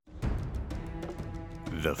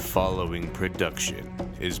The following production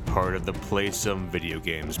is part of the Play Some Video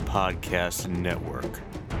Games podcast network.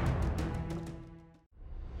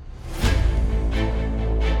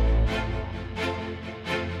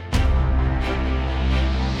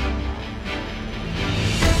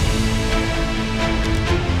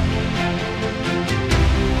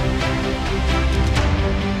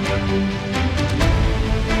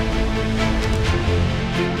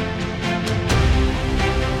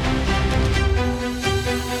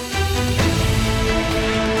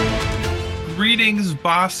 Greetings,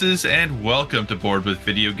 bosses, and welcome to Board with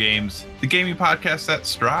Video Games, the gaming podcast that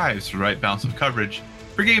strives for the right balance of coverage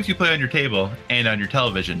for games you play on your table and on your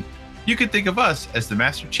television. You can think of us as the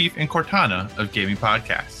Master Chief and Cortana of gaming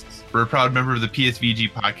podcasts. We're a proud member of the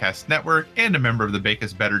PSVG Podcast Network and a member of the Make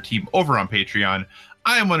Us Better team over on Patreon.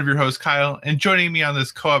 I am one of your hosts, Kyle, and joining me on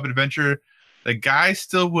this co-op adventure, the guy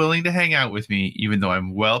still willing to hang out with me, even though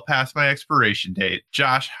I'm well past my expiration date.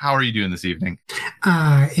 Josh, how are you doing this evening?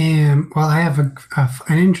 I have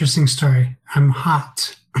an interesting story. I'm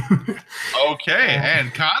hot. Okay,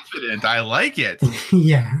 and confident. I like it.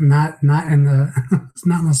 Yeah, not in the it's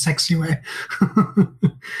not in the sexy way.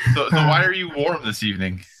 So why are you warm this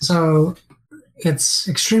evening? So it's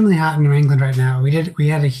extremely hot in New England right now. We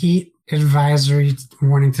had a heat advisory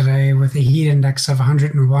warning today with a heat index of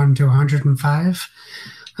 101 to 105.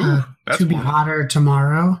 To be hotter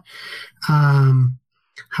tomorrow.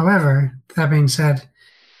 However, that being said,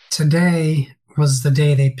 today was the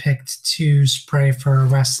day they picked to spray for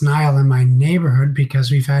West Nile in my neighborhood because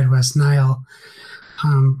we've had West Nile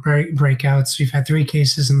breakouts. We've had 3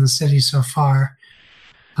 cases in the city so far.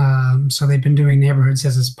 So they've been doing neighborhoods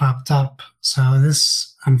as it's popped up. So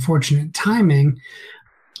this unfortunate timing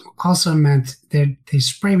also meant that they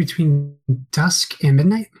spray between dusk and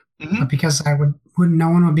midnight. Mm-hmm. But because no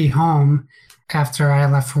one would be home after I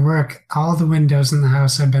left for work, all the windows in the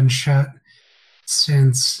house have been shut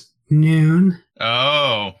since noon.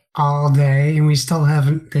 Oh. All day, and they still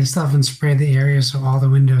haven't sprayed the area, so all the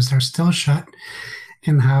windows are still shut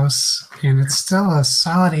in the house, and it's still a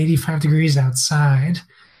solid 85 degrees outside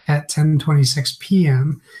at 10:26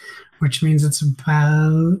 p.m., which means it's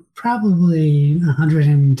about probably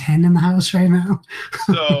 110 in the house right now.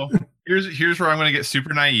 So here's where I'm going to get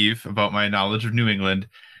super naive about my knowledge of New England.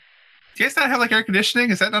 Do you guys not have like air conditioning?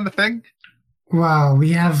 Is that not a thing? Well, we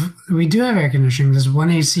do have air conditioning. There's one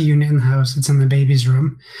AC unit in the house. It's in the baby's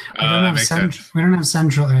room. We don't have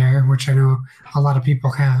central air, which I know a lot of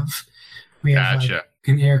people have. We have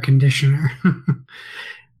an air conditioner.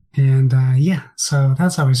 And so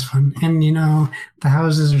that's always fun. And the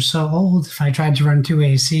houses are so old. If I tried to run 2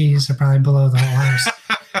 ACs, they're probably below the whole house.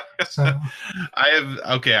 So I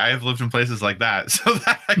have lived in places like that, so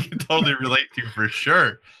that I can totally relate to for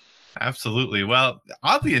sure. Absolutely. Well,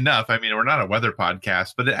 oddly enough, I mean, we're not a weather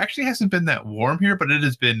podcast, but it actually hasn't been that warm here, but it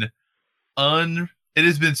has been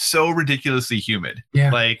so ridiculously humid.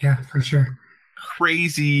 Yeah, for sure.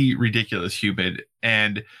 Crazy, ridiculous humid.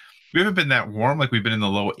 And we haven't been that warm. Like we've been in the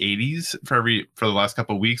low 80s for the last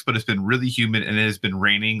couple of weeks, but it's been really humid and it has been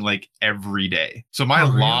raining like every day. So my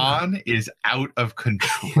lawn is out of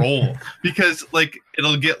control because like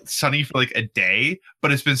it'll get sunny for like a day,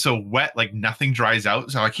 but it's been so wet, like nothing dries out.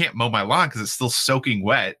 So I can't mow my lawn because it's still soaking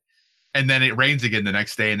wet. And then it rains again the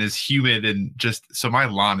next day and is humid and so my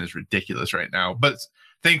lawn is ridiculous right now. But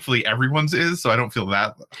thankfully everyone's is, so I don't feel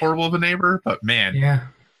that horrible of a neighbor. But man,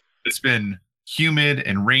 it's been humid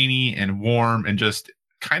and rainy and warm and just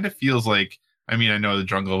kind of feels like, I mean, I know the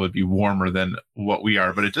jungle would be warmer than what we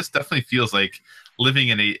are, but it just definitely feels like living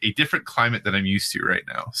in a different climate that I'm used to right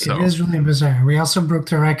now. So it is really bizarre. We also broke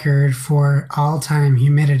the record for all-time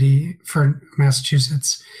humidity for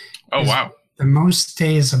Massachusetts. Oh, wow. The most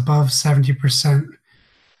days above 70%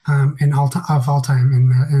 of all time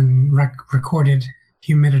in recorded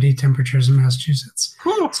humidity temperatures in Massachusetts.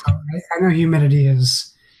 Whew. So I know humidity is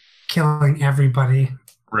killing everybody.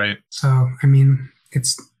 Right. So, I mean,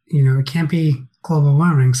 it's, it can't be global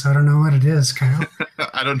warming, so I don't know what it is, Kyle.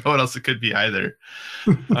 I don't know what else it could be either.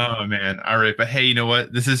 Oh, man. All right. But hey, you know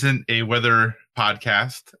what? This isn't a weather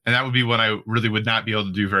podcast, and that would be one I really would not be able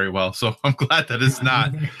to do very well. So I'm glad that it's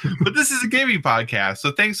not. But this is a gaming podcast.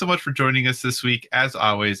 So thanks so much for joining us this week. As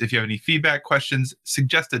always, if you have any feedback, questions,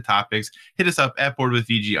 suggested topics, hit us up at Board with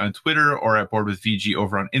VG on Twitter or at Board with VG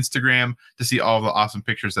over on Instagram to see all the awesome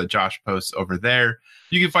pictures that Josh posts over there.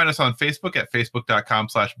 You can find us on Facebook at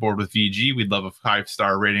facebook.com/boardwithvg. We'd love a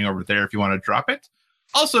 5-star rating over there if you want to drop it.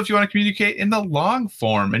 Also, if you want to communicate in the long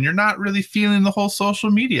form and you're not really feeling the whole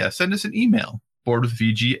social media, send us an email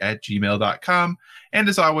boardwithvg@gmail.com. And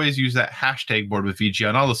as always, use that hashtag boardwithvg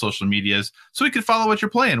on all the social medias so we can follow what you're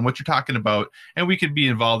playing, what you're talking about, and we can be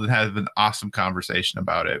involved and have an awesome conversation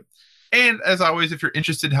about it. And as always, if you're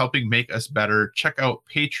interested in helping make us better, check out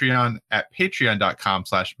Patreon at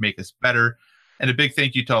patreon.com/makeusbetter. And a big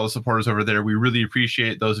thank you to all the supporters over there. We really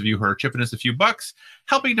appreciate those of you who are chipping us a few bucks,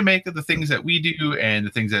 helping to make the things that we do and the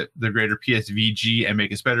things that the greater PSVG and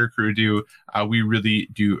Make Us Better crew do. We really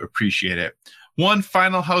do appreciate it. One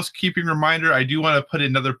final housekeeping reminder. I do want to put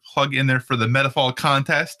another plug in there for the Metafall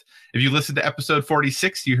contest. If you listened to episode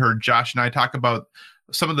 46, you heard Josh and I talk about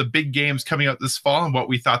some of the big games coming out this fall and what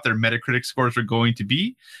we thought their Metacritic scores were going to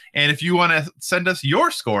be. And if you want to send us your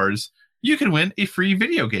scores, you can win a free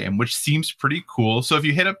video game, which seems pretty cool. So if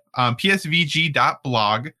you hit up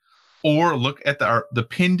psvg.blog or look at the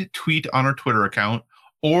pinned tweet on our Twitter account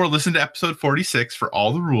or listen to episode 46 for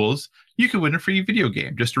all the rules, you can win a free video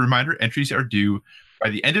game. Just a reminder, entries are due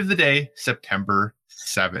by the end of the day, September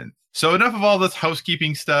 7th. So enough of all this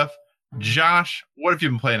housekeeping stuff. Josh, what have you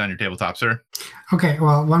been playing on your tabletop, sir? Okay,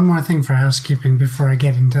 well, one more thing for housekeeping before I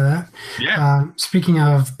get into that. Yeah. Speaking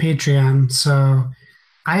of Patreon, so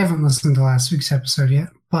I haven't listened to last week's episode yet,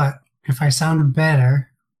 but if I sound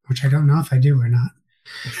better, which I don't know if I do or not.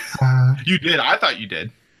 You did. I thought you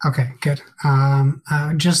did. Okay, good.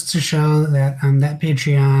 Just to show that that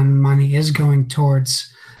Patreon money is going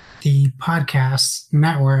towards the podcast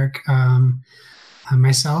network.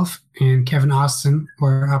 Myself and Kevin Austin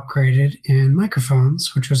were upgraded in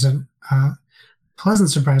microphones, which was a pleasant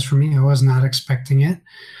surprise for me. I was not expecting it.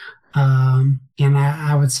 And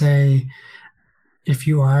I would say if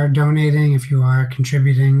you are donating, if you are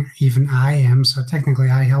contributing, even I am, so technically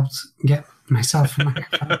I helped get myself a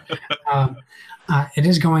microphone. It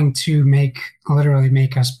is going to literally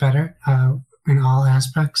make us better in all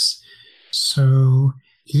aspects. So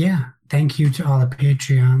yeah, thank you to all the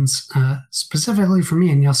Patreons, specifically for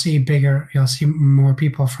me. And you'll see more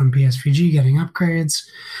people from PSVG getting upgrades,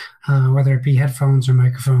 whether it be headphones or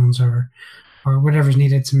microphones or whatever's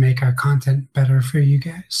needed to make our content better for you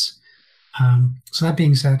guys. So that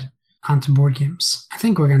being said, on to board games. I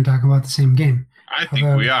think we're going to talk about the same game. I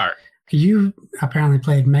think we are. You apparently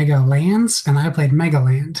played Mega Lands, and I played Mega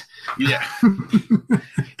Land. Yeah.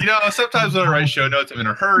 Sometimes when I write show notes, I'm in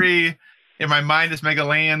a hurry. In my mind, it's Mega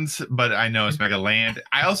Lands, but I know it's Mega Land.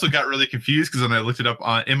 I also got really confused because when I looked it up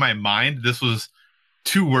in my mind, this was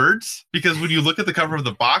 2 words. Because when you look at the cover of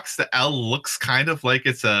the box, the L looks kind of like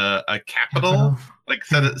it's a capital.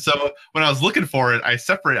 So when I was looking for it, I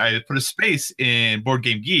put a space in Board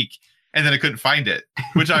Game Geek, and then I couldn't find it,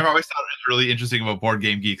 which I've always thought is really interesting about Board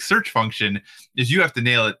Game Geek search function is you have to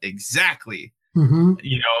nail it exactly. Mm-hmm.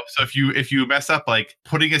 So if you mess up like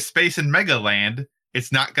putting a space in Mega Land,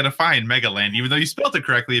 it's not going to find Mega Land, even though you spelled it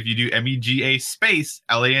correctly. If you do MEGA space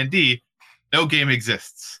LAND, no game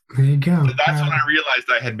exists. There you go. So that's when I realized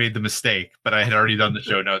I had made the mistake, but I had already done the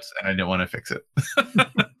show notes and I didn't want to fix it.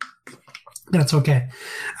 That's okay.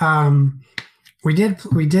 We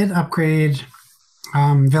did upgrade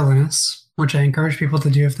Villainous, which I encourage people to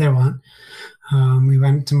do if they want. We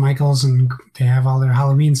went to Michael's and they have all their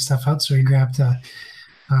Halloween stuff out, so we grabbed a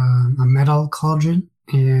metal cauldron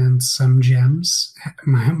and some gems.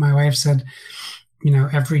 My wife said,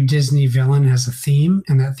 every Disney villain has a theme,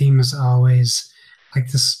 and that theme is always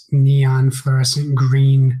like this neon fluorescent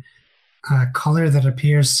green color that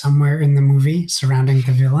appears somewhere in the movie surrounding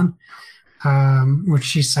the villain. Which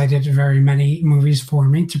she cited very many movies for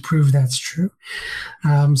me to prove that's true.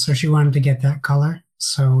 So she wanted to get that color.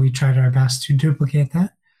 So we tried our best to duplicate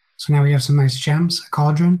that. So now we have some nice gems, a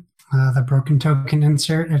cauldron, the broken token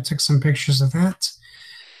insert. I took some pictures of that.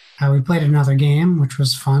 We played another game, which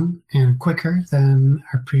was fun and quicker than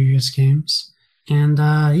our previous games. And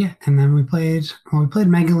and then we played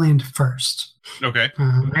Mega Land first. Okay.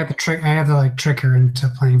 I had to trick her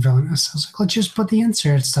into playing Villainous. I was like, let's just put the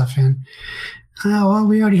insert stuff in. Well,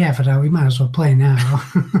 we already have it out. We might as well play now.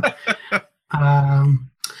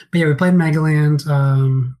 But yeah, we played Mega Land.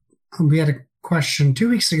 We had a question 2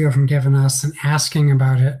 weeks ago from Kevin Austin asking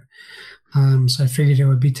about it. So I figured it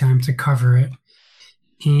would be time to cover it.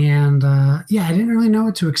 And I didn't really know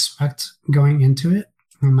what to expect going into it.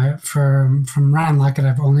 From Ryan Luckett,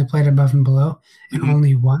 I've only played Above and Below, and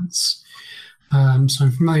only once. So I'm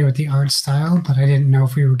familiar with the art style, but I didn't know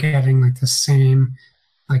if we were getting like the same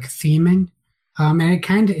theming. And it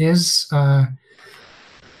kind of is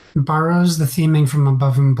borrows the theming from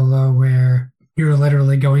Above and Below, where you're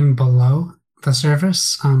literally going below the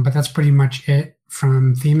surface. But that's pretty much it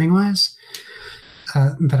from theming wise.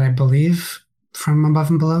 That I believe from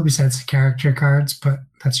Above and Below, besides the character cards, but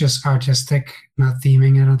that's just artistic, not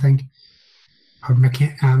theming, I don't think. or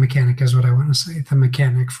mechanic is what I want to say, the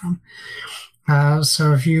mechanic from.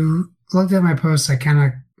 So if you looked at my post, I kind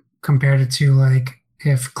of compared it to like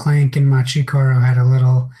if Clank and Machikoro had a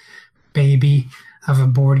little baby of a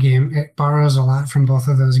board game. It borrows a lot from both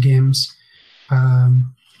of those games,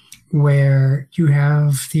 where you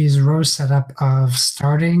have these rows set up of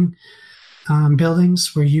starting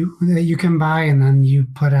buildings where you can buy, and then you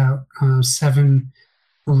put out 7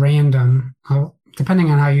 random,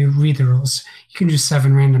 depending on how you read the rules, you can do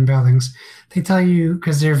 7 random buildings. They tell you,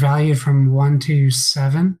 because they're valued from 1 to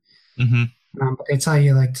 7, but they tell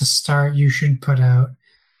you like to start, you should put out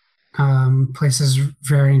places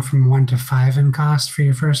varying from 1 to 5 in cost for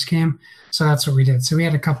your first game. So that's what we did. So we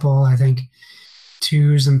had a couple, I think,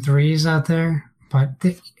 2s and 3s out there. But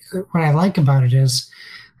what I like about it is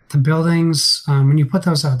the buildings, when you put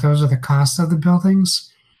those out, those are the cost of the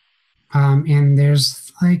buildings. And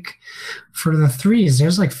there's like, for the 3s,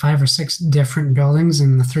 there's like 5 or 6 different buildings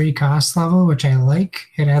in the 3 cost level, which I like.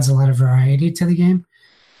 It adds a lot of variety to the game.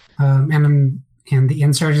 And the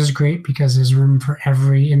insert is great because there's room for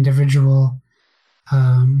every individual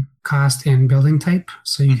cost and building type,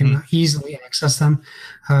 so you can easily access them.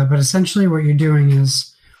 But essentially what you're doing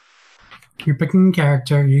is you're picking a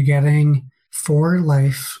character, you're getting 4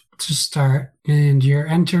 life to start, and you're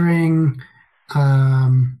entering,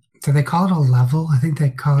 do they call it a level? I think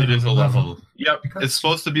they call it is a level. Yep. It's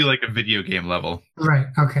supposed to be like a video game level. Right.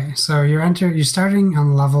 Okay. So you're starting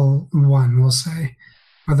on level 1, we'll say,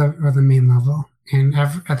 or the main level. And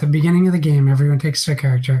at the beginning of the game, everyone takes their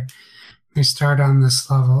character. They start on this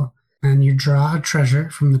level, and you draw a treasure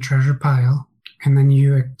from the treasure pile, and then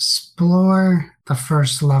you explore the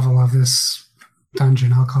first level of this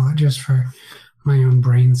dungeon, I'll call it, just for my own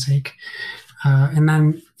brain's sake. And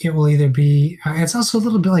then it will either be, it's also a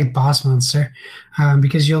little bit like Boss Monster,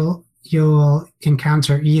 because you'll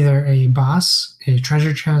encounter either a boss, a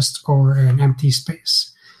treasure chest, or an empty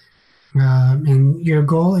space. And your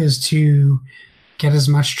goal is to get as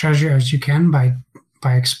much treasure as you can by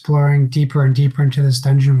exploring deeper and deeper into this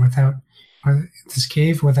dungeon or this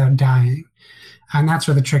cave without dying. And that's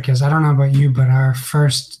where the trick is. I don't know about you, but our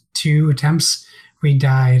first 2 attempts, we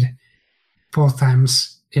died both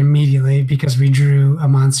times immediately because we drew a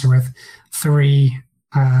monster with 3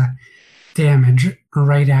 damage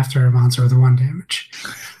right after a monster with 1 damage.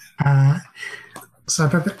 So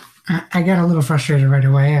I got a little frustrated right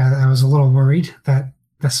away. I was a little worried that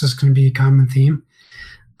this was going to be a common theme.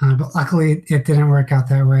 But luckily, it didn't work out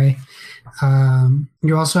that way.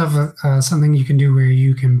 You also have something you can do where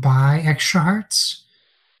you can buy extra hearts,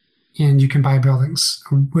 and you can buy buildings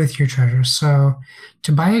with your treasure. So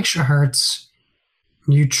to buy extra hearts,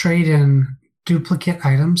 you trade in duplicate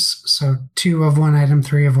items. So 2 of 1 item,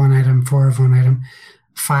 3 of 1 item, 4 of 1 item,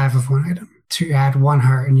 5 of 1 item to add 1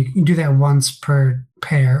 heart. And you can do that once per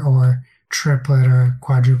pair or triplet or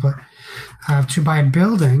quadruplet. To buy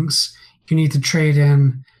buildings, you need to trade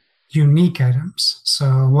in unique items.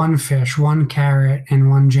 So 1 fish, 1 carrot, and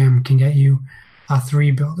 1 gem can get you a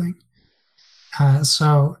 3 building.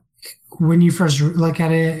 So when you first look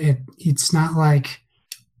at it, it's not like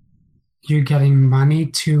you're getting money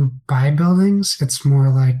to buy buildings. It's more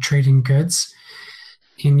like trading goods.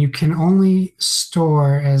 And you can only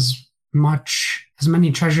store as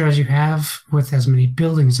many treasure as you have with as many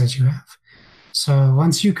buildings as you have. So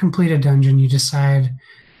once you complete a dungeon, you decide,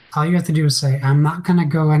 all you have to do is say, I'm not going to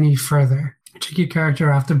go any further. Take your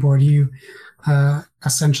character off the board. You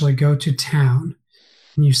essentially go to town,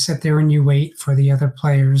 and you sit there and you wait for the other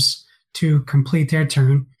players to complete their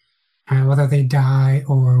turn, whether they die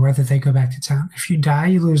or whether they go back to town. If you die,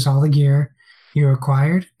 you lose all the gear you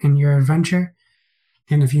acquired in your adventure.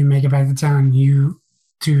 And if you make it back to town, you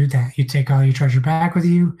do that. You take all your treasure back with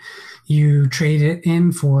you. You trade it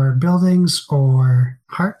in for buildings or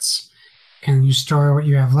hearts, and you store what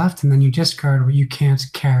you have left, and then you discard what you can't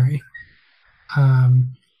carry.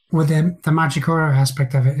 With the Machikoro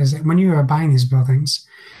aspect of it is that when you are buying these buildings,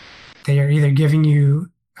 they are either giving you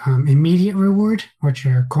immediate reward, which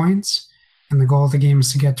are coins, and the goal of the game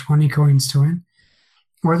is to get 20 coins to win,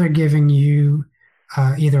 or they're giving you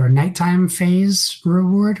either a nighttime phase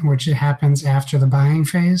reward, which happens after the buying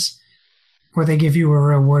phase, or they give you a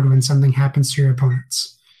reward when something happens to your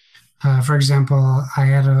opponents. For example, I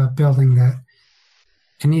had a building that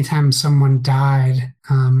anytime someone died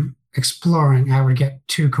exploring, I would get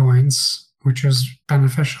 2 coins, which was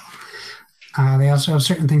beneficial. They also have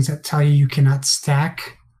certain things that tell you cannot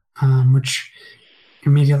stack, which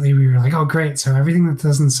immediately we were like, oh, great. So everything that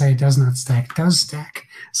doesn't say does not stack does stack.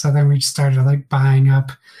 So then we started like buying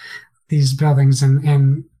up these buildings,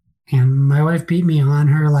 and And my wife beat me on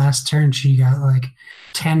her last turn. She got like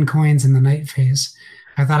 10 coins in the night phase.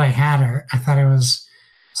 I thought I had her. I thought I was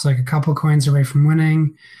like a couple coins away from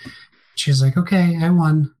winning. She's like, okay, I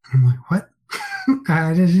won. I'm like, what?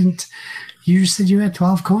 I didn't. You said you had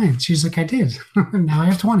 12 coins. She's like, I did. Now I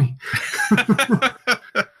have 20.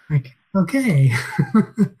 Like, okay.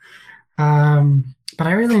 But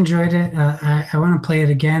I really enjoyed it. I want to play it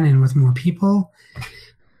again and with more people.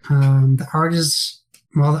 The art is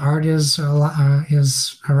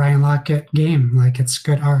a Ryan Lockett game. Like, it's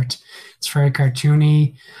good art. It's very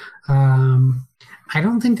cartoony. I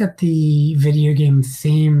don't think that the video game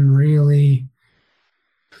theme really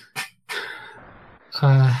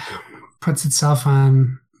puts itself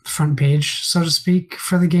on front page, so to speak,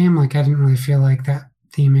 for the game. Like, I didn't really feel like that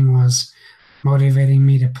theming was motivating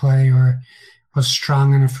me to play or was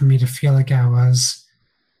strong enough for me to feel like I was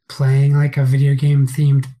playing like a video game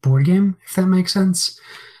themed board game, if that makes sense.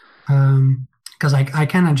 Because I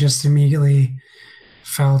kind of just immediately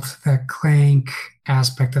felt the Clank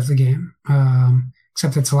aspect of the game,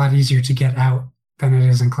 except it's a lot easier to get out than it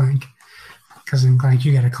is in Clank. Because in Clank,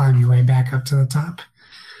 you got to climb your way back up to the top.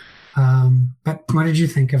 But what did you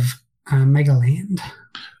think of Megaland?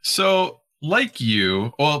 So, like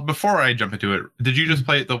you, well, before I jump into it, did you just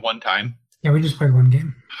play it the one time? Yeah, we just played one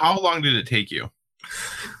game. How long did it take you?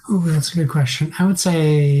 Oh, that's a good question. I would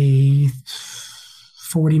say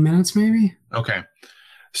 40 minutes, maybe. Okay.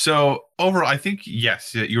 So overall, I think,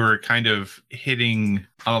 yes, you were kind of hitting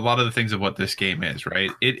on a lot of the things of what this game is, right?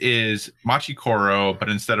 It is Machi Koro, but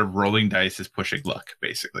instead of rolling dice, is pushing luck,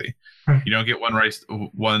 basically. Right. You don't get one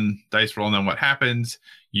dice roll, and then what happens?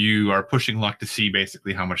 You are pushing luck to see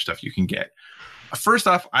basically how much stuff you can get. First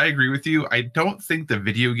off, I agree with you. I don't think the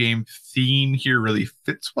video game theme here really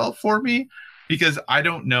fits well for me. Because I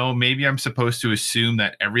don't know, maybe I'm supposed to assume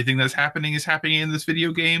that everything that's happening is happening in this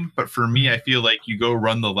video game. But for me, I feel like you go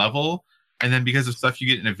run the level, and then because of stuff you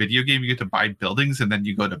get in a video game, you get to buy buildings, and then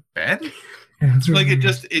you go to bed. Yeah, like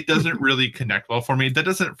it doesn't really connect well for me. That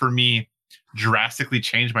doesn't, for me, drastically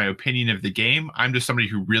change my opinion of the game. I'm just somebody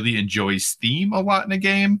who really enjoys theme a lot in a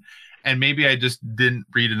game. And maybe I just didn't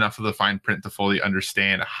read enough of the fine print to fully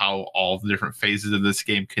understand how all the different phases of this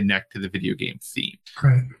game connect to the video game theme.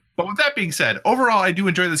 Right. But with that being said, overall, I do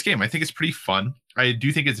enjoy this game. I think it's pretty fun. I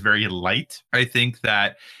do think it's very light. I think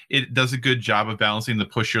that it does a good job of balancing the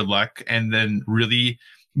push your luck and then really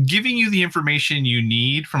giving you the information you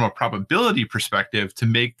need from a probability perspective to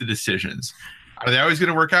make the decisions. Are they always going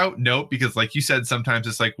to work out? No, because like you said, sometimes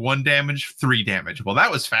it's like 1 damage, 3 damage. Well,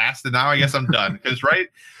 that was fast, and now I guess I'm done.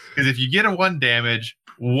 Because if you get a 1 damage,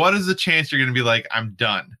 what is the chance you're going to be like, I'm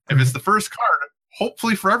done? If it's the first card,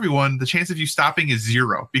 hopefully for everyone, the chance of you stopping is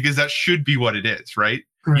 0, because that should be what it is, right?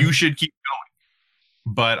 You should keep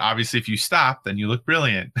going. But obviously, if you stop, then you look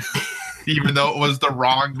brilliant, even though it was the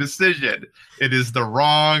wrong decision. It is the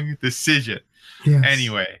wrong decision. Yes.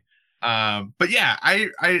 Anyway, but yeah,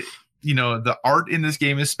 I the art in this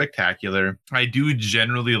game is spectacular. I do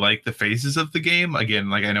generally like the phases of the game. Again,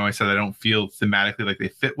 like I know I said, I don't feel thematically like they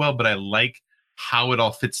fit well, but I like how it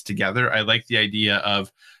all fits together. I like the idea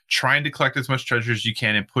of trying to collect as much treasure as you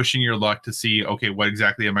can and pushing your luck to see, okay, what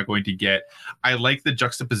exactly am I going to get? I like the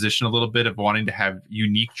juxtaposition a little bit of wanting to have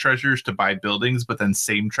unique treasures to buy buildings, but then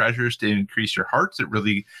same treasures to increase your hearts. It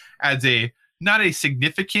really adds not a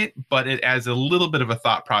significant, but it adds a little bit of a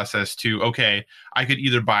thought process to, okay, I could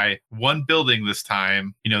either buy 1 building this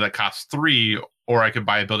time, that costs 3, or I could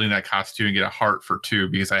buy a building that costs 2 and get a heart for 2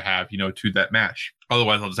 because I have, 2 that match.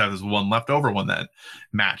 Otherwise, I'll just have this 1 leftover one that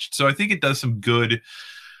matched. So I think it does some good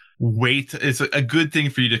weight. It's a good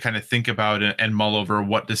thing for you to kind of think about and mull over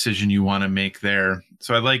what decision you want to make there.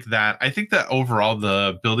 So I like that. I think that overall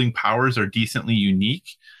the building powers are decently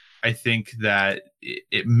unique. I think that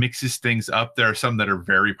it mixes things up. There are some that are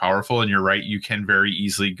very powerful, and you're right, you can very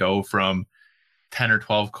easily go from 10 or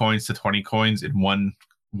 12 coins to 20 coins in one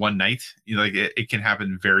night. It can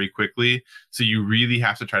happen very quickly. So you really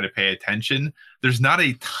have to try to pay attention. There's not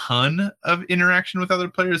a ton of interaction with other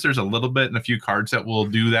players. There's a little bit and a few cards that will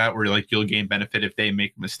do that, where you'll gain benefit if they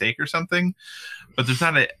make a mistake or something. But there's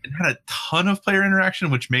not a ton of player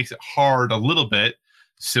interaction, which makes it hard a little bit.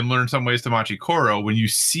 Similar in some ways to Machi Koro, when you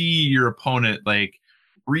see your opponent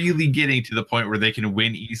really getting to the point where they can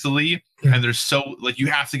win easily, and there's you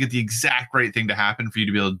have to get the exact right thing to happen for you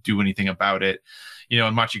to be able to do anything about it.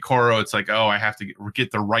 In Machi Koro, it's like, oh, I have to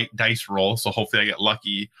get the right dice roll, so hopefully I get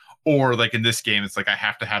lucky. Or in this game, it's like I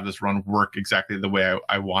have to have this run work exactly the way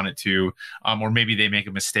I want it to. Or maybe they make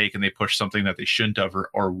a mistake and they push something that they shouldn't have,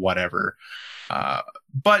 or whatever.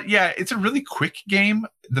 But yeah, it's a really quick game.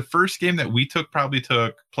 The first game that we took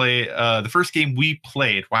the first game we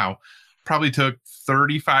played, probably took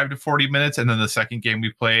 35 to 40 minutes. And then the second game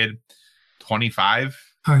we played 25.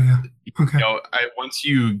 Oh yeah. Okay. Once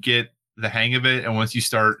you get the hang of it and once you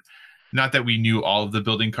start, not that we knew all of the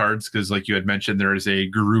building cards, because like you had mentioned, there is a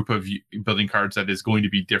group of building cards that is going to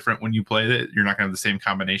be different when you play it. You're not going to have the same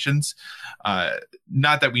combinations.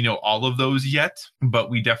 Not that we know all of those yet, but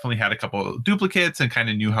we definitely had a couple of duplicates and kind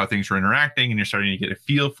of knew how things were interacting, and you're starting to get a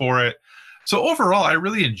feel for it. So overall, I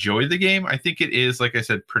really enjoy the game. I think it is, like I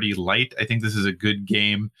said, pretty light. I think this is a good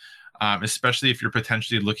game, especially if you're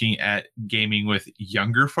potentially looking at gaming with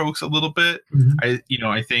younger folks a little bit. Mm-hmm.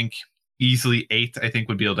 I think easily 8, I think,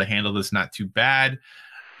 would be able to handle this not too bad.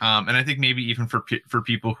 And I think maybe even for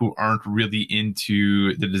people who aren't really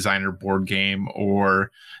into the designer board game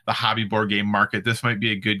or the hobby board game market, this might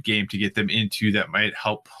be a good game to get them into that might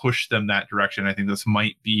help push them that direction. I think this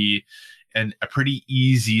might be a pretty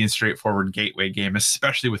easy and straightforward gateway game,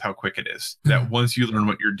 especially with how quick it is. That once you learn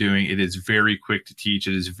what you're doing, it is very quick to teach.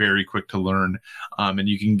 It is very quick to learn. And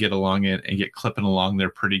you can get along it and get clipping along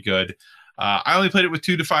there pretty good. I only played it with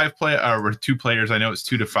 2 to 5 with 2 players. I know it's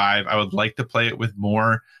 2 to 5. I would like to play it with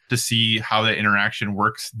more to see how the interaction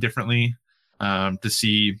works differently, to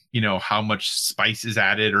see, how much spice is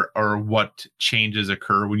added or what changes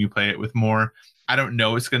occur when you play it with more. I don't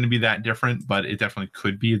know it's going to be that different, but it definitely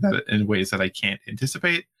could be that in ways that I can't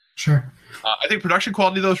anticipate. Sure. I think production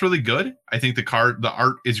quality, though, is really good. I think the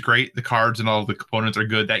art is great. The cards and all of the components are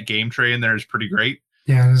good. That game tray in there is pretty great.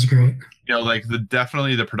 Yeah, that's great.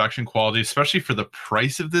 Definitely the production quality, especially for the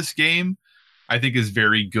price of this game, I think is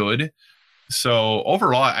very good. So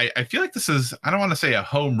overall, I feel like this is, I don't want to say a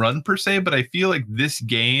home run per se, but I feel like this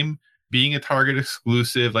game being a Target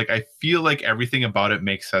exclusive, I feel like everything about it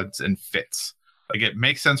makes sense and fits. It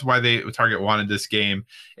makes sense why Target wanted this game.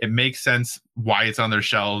 It makes sense why it's on their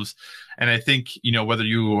shelves. And I think, whether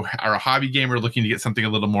you are a hobby gamer looking to get something a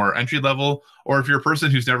little more entry level, or if you're a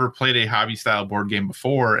person who's never played a hobby style board game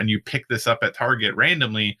before and you pick this up at Target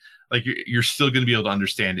randomly, you're still going to be able to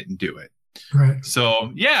understand it and do it. Right.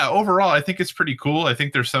 So yeah, overall, I think it's pretty cool. I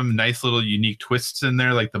think there's some nice little unique twists in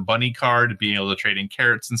there, like the bunny card, being able to trade in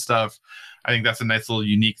carrots and stuff. I think that's a nice little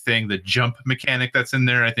unique thing. The jump mechanic that's in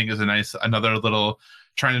there, I think, is another little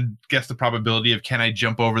trying to guess the probability of, can I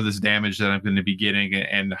jump over this damage that I'm going to be getting,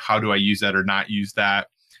 and how do I use that or not use that?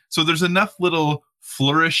 So there's enough little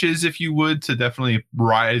flourishes, if you would, to definitely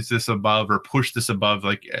rise this above or push this above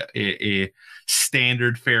a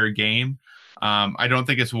standard fair game. I don't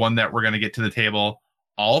think it's one that we're going to get to the table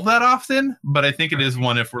all that often, but I think it is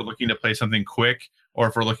one if we're looking to play something quick, or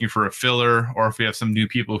if we're looking for a filler, or if we have some new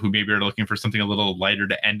people who maybe are looking for something a little lighter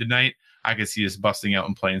to end a night. I could see us busting out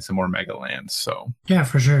and playing some more Mega Lands. So yeah,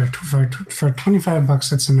 for sure. For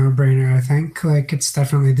 $25, it's a no-brainer. I think it's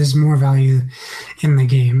definitely, there's more value in the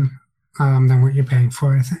game than what you're paying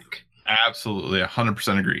for, I think. Absolutely,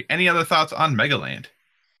 100% agree. Any other thoughts on Mega Land?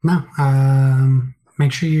 No.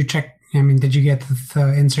 Make sure you check. Did you get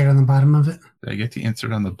the insert on the bottom of it? Did I get the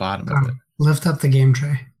insert on the bottom of it? Lift up the game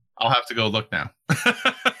tray. I'll have to go look now.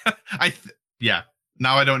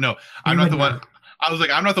 Now I don't know. I'm not the one. I was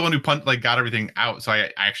I'm not the one who got everything out, so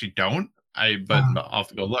I actually don't. But I'll have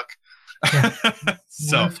to go look. Yeah.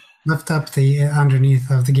 So lift up the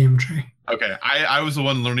underneath of the game tray. Okay, I was the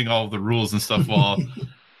one learning all of the rules and stuff while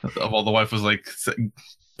the wife was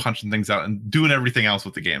punching things out and doing everything else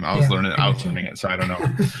with the game. I was learning it, so I don't know.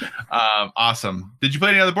 Awesome. Did you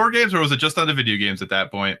play any other board games, or was it just on the video games at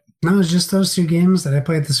that point? No, it was just those 2 games that I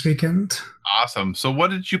played this weekend. Awesome. So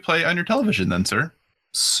what did you play on your television then, sir?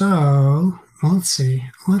 So, let's see.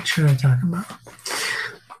 What should I talk about?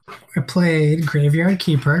 I played Graveyard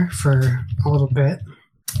Keeper for a little bit,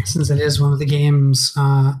 since it is one of the games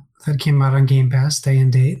that came out on Game Pass, day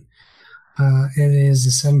and date. It is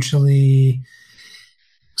essentially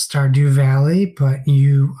Stardew Valley, but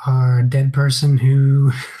you are a dead person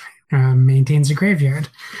who maintains a graveyard.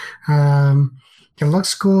 It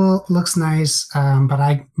looks cool, looks nice,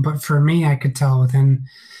 but for me, I could tell within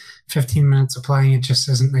 15 minutes of playing, it just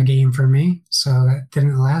isn't a game for me. So that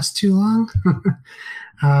didn't last too long.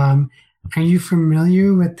 Are you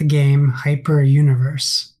familiar with the game Hyper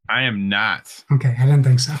Universe? I am not. Okay, I didn't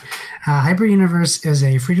think so. Hyper Universe is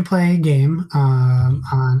a free-to-play game I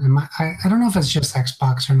don't know if it's just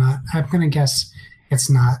Xbox or not. I'm going to guess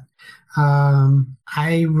it's not.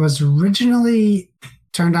 I was originally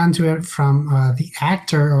turned onto it from the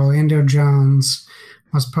actor Orlando Jones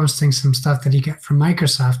was posting some stuff that he got from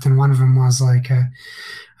Microsoft, and one of them was a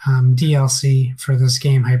DLC for this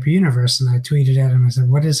game, Hyper Universe. And I tweeted at him, I said,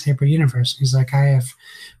 "What is Hyper Universe?" And he's like, "I have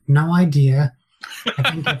no idea.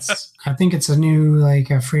 I think it's a new like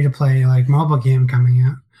a free to play like mobile game coming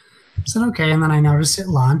out. I said okay, and then I noticed it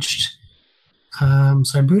launched.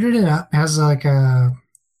 So I booted it up as like a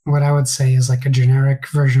what I would say is like a generic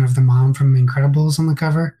version of the mom from Incredibles on the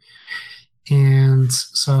cover. And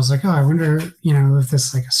so I was like, oh, I wonder, if this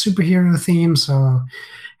is like a superhero theme. So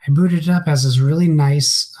I booted it up as this really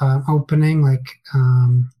nice opening, like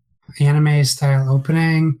anime style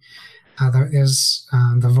opening.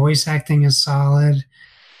 The voice acting is solid.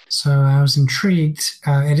 So I was intrigued.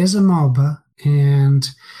 It is a MOBA, and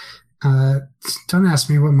don't ask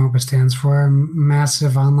me what MOBA stands for.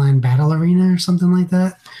 Massive Online Battle Arena or something like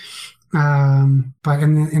that. But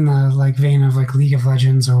in the like vein of like League of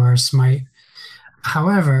Legends or Smite.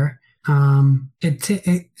 However, it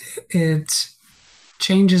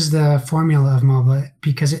changes the formula of MOBA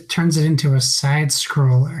because it turns it into a side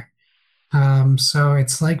scroller. So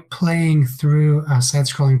it's like playing through a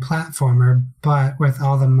side-scrolling platformer, but with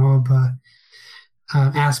all the MOBA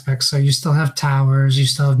aspects. So you still have towers, you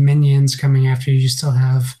still have minions coming after you, you still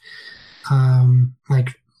have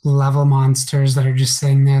like level monsters that are just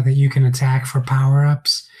sitting there that you can attack for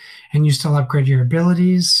power-ups, and you still upgrade your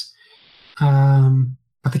abilities.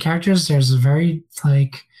 But the characters, there's a very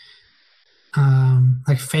like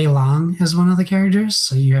Fei Long is one of the characters.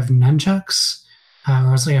 So you have nunchucks.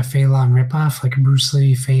 Or it's like a Fei Long ripoff, like a Bruce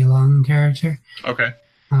Lee Fei Long character. Okay.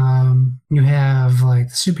 You have like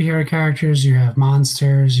the superhero characters, you have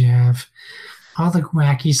monsters, you have all the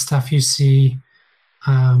wacky stuff you see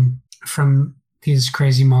from these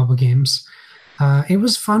crazy mobile games. It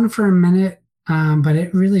was fun for a minute, but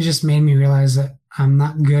it really just made me realize that I'm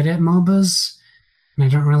not good at MOBAs and I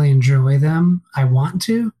don't really enjoy them. I want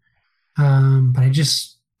to, but I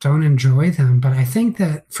just don't enjoy them. But I think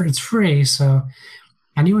that it's free, so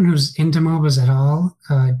anyone who's into MOBAs at all,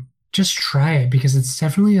 just try it, because it's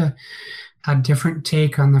definitely a different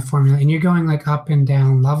take on the formula. And you're going like up and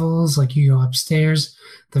down levels, like you go upstairs.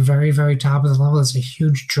 The very, very top of the level is a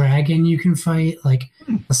huge dragon you can fight, like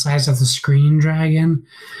the size of the screen dragon.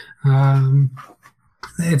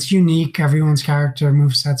 It's unique. Everyone's character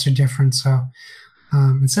movesets are different, so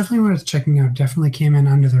it's definitely worth checking out. Definitely came in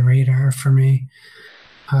under the radar for me.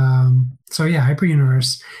 So yeah, Hyper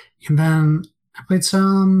Universe. And then I played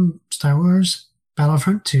some Star Wars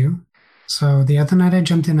Battlefront 2. So the other night I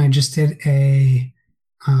jumped in, I just did a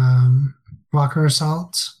Walker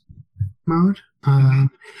Assault mode. I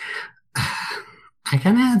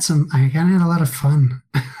kind of had a lot of fun.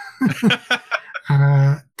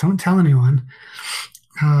 Don't tell anyone.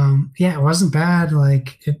 Yeah, it wasn't bad.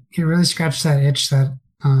 Like it really scratched that itch that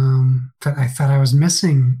I thought I was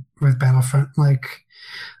missing with Battlefront. Like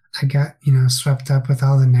I got, swept up with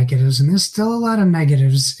all the negatives, and there's still a lot of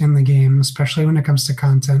negatives in the game, especially when it comes to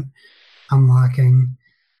content unlocking.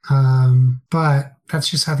 But that's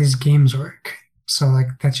just how these games work. So like,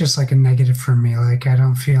 that's just like a negative for me. Like, I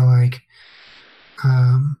don't feel like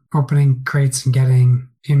opening crates and getting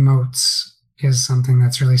emotes is something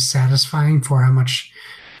that's really satisfying for how much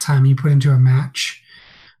time you put into a match.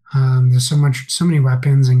 There's so many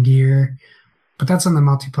weapons and gear, but that's on the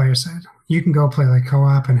multiplayer side. You can go play like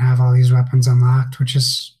co-op and have all these weapons unlocked, which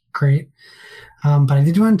is great. But I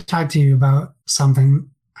did want to talk to you about something,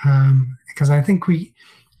 because I think the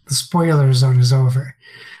spoiler zone is over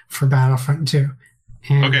for Battlefront 2.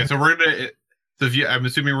 And okay, so I'm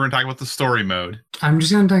assuming we're going to talk about the story mode. I'm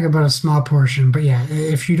just going to talk about a small portion, but yeah,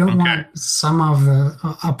 if you don't want some of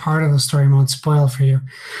a part of the story mode spoiled for you,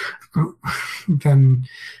 then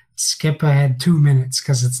skip ahead 2 minutes,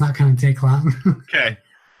 because it's not going to take long. Okay.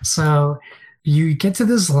 So you get to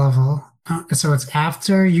this level. So it's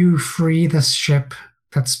after you free the ship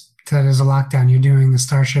that is a lockdown. You're doing the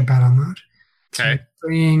Starship Battle mode. Okay. So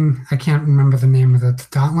freeing, I can't remember the name of the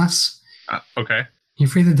Dauntless. Okay. You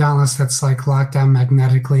free the Dauntless that's like locked down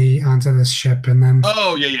magnetically onto this ship, and then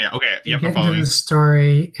yeah. Okay. You get into the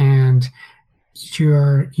story, and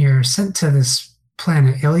you're sent to this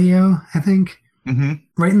planet Ilio, I think. Mm-hmm.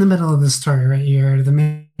 Right in the middle of the story, right? You're the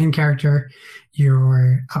main character.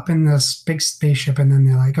 You're up in this big spaceship, and then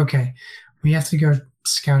they're like, okay, we have to go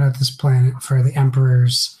scout out this planet for the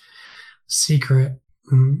Emperor's secret,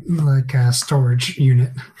 storage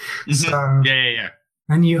unit. Mm-hmm. So yeah.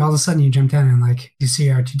 Then all of a sudden you jump down and like you see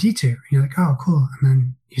R2-D2. And you're like, oh, cool. And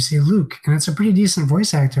then you see Luke, and it's a pretty decent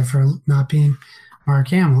voice actor for not being Mark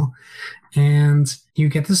Hamill. And you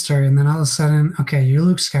get the story, and then all of a sudden, okay, you're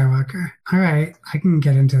Luke Skywalker. All right, I can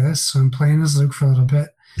get into this. So I'm playing as Luke for a little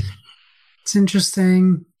bit. It's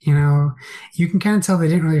interesting. You can kind of tell they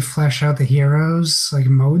didn't really flesh out the heroes, like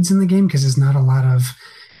modes in the game, because there's not a lot of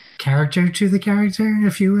character to the character,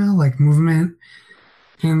 if you will, like movement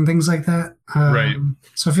and things like that. Right.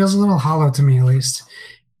 So it feels a little hollow to me, at least.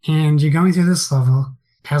 And you're going through this level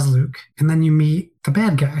as Luke, and then you meet the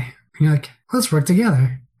bad guy. And you're like, let's work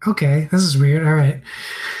together. Okay, this is weird. All right.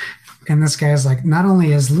 And this guy's like, not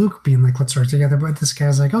only is Luke being like, let's work together, but this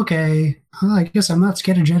guy's like, okay, well, I guess I'm not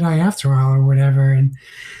scared of Jedi after all, or whatever. And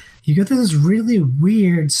you go through this really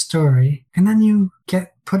weird story, and then you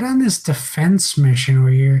get put on this defense mission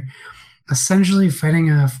where you're essentially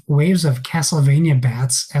fighting off waves of Castlevania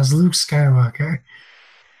bats as Luke Skywalker.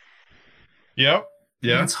 Yep.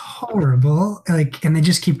 Yeah. It's horrible. Like, and they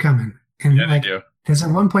just keep coming. And Yeah, like, they do. there's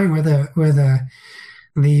at one point where the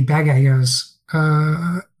bad guy goes,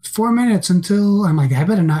 4 minutes until I'm like, I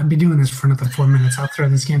better not be doing this for another 4 minutes. I'll throw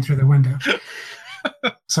this game through the window.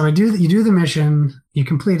 So you do the mission, you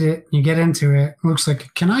complete it, you get into it. Luke's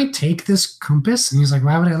like, can I take this compass? And he's like,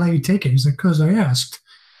 why would I let you take it? He's like, because I asked.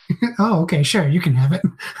 Oh, okay, sure, you can have it.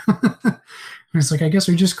 And it's like, I guess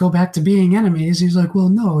we just go back to being enemies. He's like, well,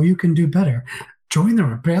 no, you can do better. Join the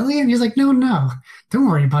rebellion? He's like, no, don't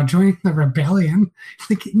worry about joining the rebellion.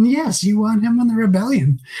 Like, yes, you want him in the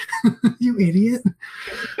rebellion. You idiot.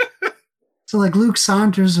 So like Luke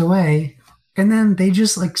saunters away, and then they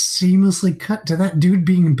just like seamlessly cut to that dude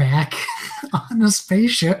being back on a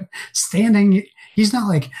spaceship, standing. He's not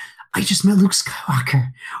like, I just met Luke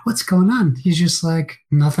Skywalker. What's going on? He's just like,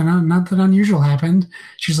 nothing unusual happened.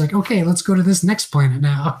 She's like, okay, let's go to this next planet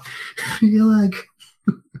now. You're like,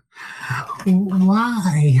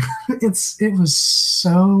 why? It was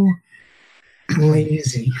so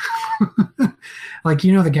lazy. Like,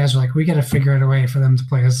 the guys were like, we got to figure out a way for them to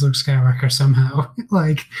play as Luke Skywalker somehow.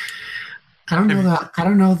 Like, I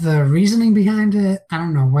don't know the reasoning behind it. I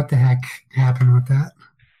don't know what the heck happened with that.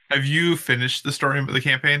 Have you finished the story of the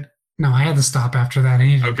campaign? No, I had to stop after that. I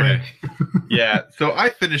needed a break. Yeah, so I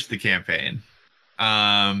finished the campaign,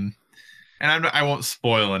 and I won't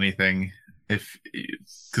spoil anything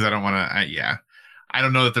because I don't want to. I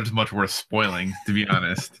don't know that there's much worth spoiling, to be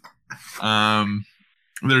honest.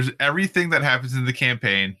 There's everything that happens in the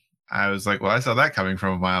campaign. I was like, well, I saw that coming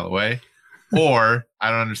from a mile away, or I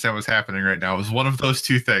don't understand what's happening right now. It was one of those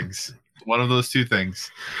two things.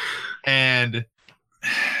 And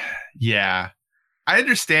yeah, I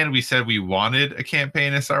understand we said we wanted a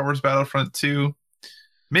campaign in Star Wars Battlefront 2.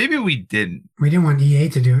 Maybe we didn't. We didn't want EA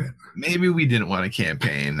to do it. Maybe we didn't want a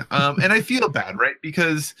campaign. And I feel bad, right?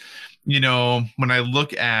 Because, when I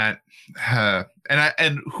look at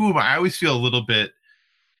and who am I always feel a little bit,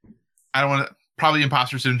 I don't want to, probably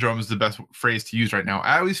imposter syndrome is the best phrase to use right now.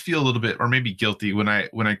 I always feel a little bit, or maybe guilty, when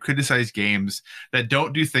I criticize games that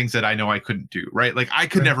don't do things that I know I couldn't do, right? Like I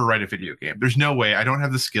could never write a video game. There's no way. I don't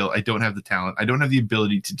have the skill. I don't have the talent. I don't have the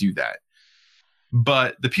ability to do that.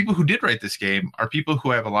 But the people who did write this game are people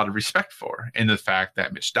who I have a lot of respect for, in the fact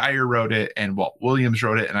that Mitch Dyer wrote it and Walt Williams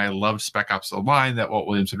wrote it. And I loved Spec Ops: The Line that Walt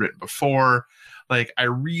Williams had written before. Like, I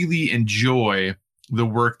really enjoy the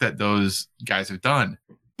work that those guys have done.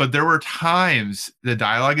 But there were times the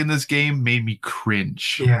dialogue in this game made me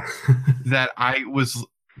cringe. Yeah. That I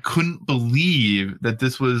couldn't believe that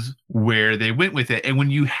this was where they went with it. And when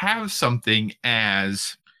you have something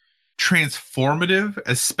as transformative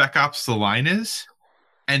as Spec Ops: The Line is,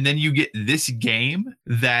 and then you get this game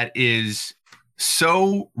that is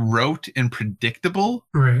so rote and predictable,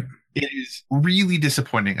 right? It is really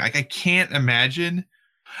disappointing. Like, I can't imagine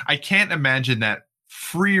that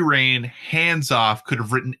Free Reign, hands off, could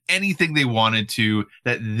have written anything they wanted to,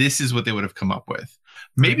 that this is what they would have come up with.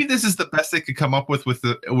 Maybe this is the best they could come up with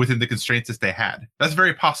within the constraints that they had. That's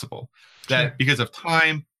very possible. That because of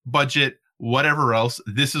time, budget, whatever else,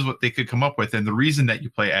 this is what they could come up with. And the reason that you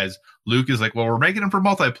play as Luke is like, well, we're making him for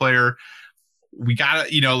multiplayer. We gotta,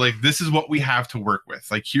 this is what we have to work with.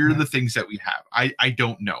 Like, here are the things that we have. I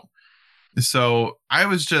don't know. So I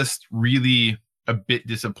was just really a bit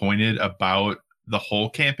disappointed about the whole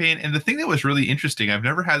campaign. And the thing that was really interesting, I've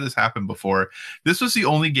never had this happen before. This was the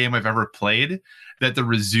only game I've ever played that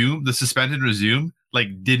the suspend and resume,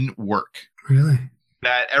 like, didn't work. Really?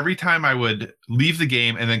 That every time I would leave the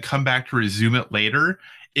game and then come back to resume it later,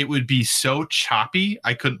 it would be so choppy,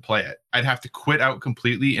 I couldn't play it. I'd have to quit out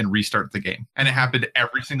completely and restart the game. And it happened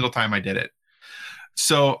every single time I did it.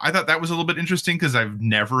 So I thought that was a little bit interesting because I've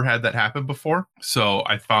never had that happen before. So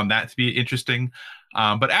I found that to be interesting.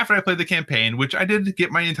 But after I played the campaign, which I did get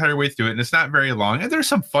my entire way through it, and it's not very long, and there's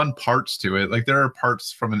some fun parts to it. Like, there are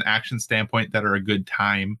parts from an action standpoint that are a good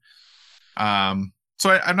time. So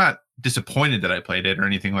I'm not disappointed that I played it or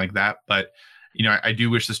anything like that. But, I do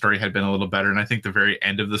wish the story had been a little better. And I think the very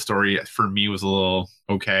end of the story for me was a little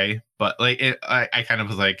okay. But I kind of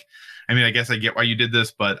was like, I mean, I guess I get why you did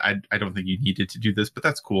this, but I don't think you needed to do this, but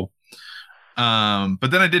that's cool.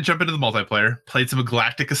 But then I did jump into the multiplayer, played some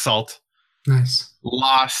Galactic Assault. Nice.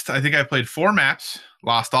 Lost. I think I played 4 maps,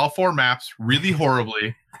 lost all 4 maps really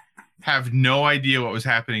horribly. Have no idea what was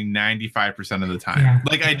happening 95% of the time. Yeah.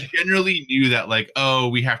 Like, I generally knew that, like, oh,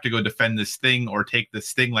 we have to go defend this thing or take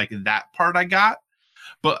this thing. Like, that part I got.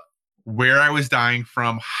 But where I was dying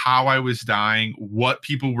from, how I was dying, what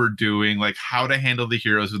people were doing, like how to handle the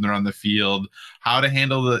heroes when they're on the field, how to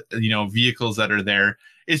handle the, you know, vehicles that are there.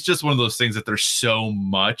 It's just one of those things that there's so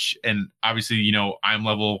much. And obviously, you know, I'm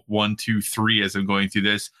level 1, 2, 3 as I'm going through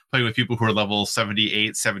this, playing with people who are level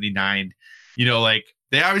 78, 79, you know, like,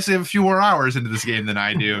 they obviously have a few more hours into this game than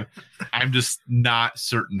I do. I'm just not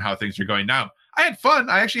certain how things are going. Now, I had fun.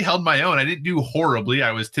 I actually held my own. I didn't do horribly.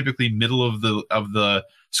 I was typically middle of the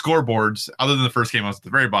scoreboards. Other than the first game, I was at the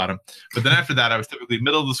very bottom. But then after that, I was typically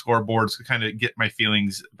middle of the scoreboards to kind of get my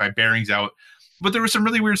feelings, my bearings out. But there were some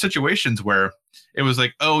really weird situations where it was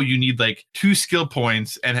like, oh, you need like 2 skill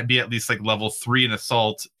points and be at least like level 3 in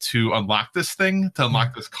assault to unlock this thing, to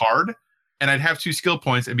unlock this card. And I'd have 2 skill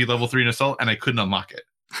points and be level 3 in assault, and I couldn't unlock it.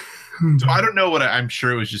 So I don't know what I'm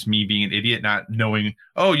sure it was just me being an idiot, not knowing,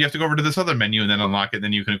 oh, you have to go over to this other menu and then unlock it,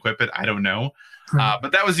 then you can equip it. I don't know.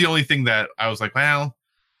 But that was the only thing that I was like, well,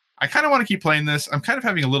 I kind of want to keep playing this. I'm kind of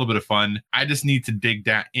having a little bit of fun. I just need to dig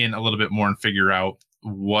that in a little bit more and figure out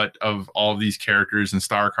what of all of these characters and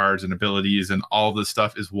star cards and abilities and all this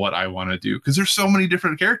stuff is what I want to do. Because there's so many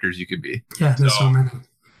different characters you could be. Yeah, there's so many.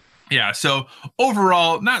 Yeah, so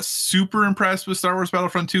overall, not super impressed with Star Wars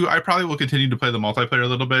Battlefront 2. I probably will continue to play the multiplayer a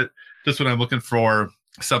little bit, just when I'm looking for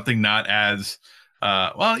something not as,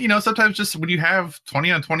 well, you know, sometimes just when you have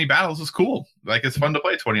 20 on 20 battles is cool. Like, it's fun to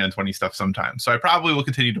play 20 on 20 stuff sometimes. So I probably will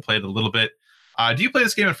continue to play it a little bit. Do you play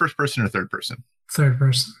this game in first person or third person? Third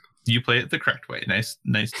person. You play it the correct way. Nice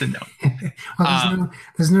to know. Well,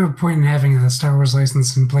 there's no point in having a Star Wars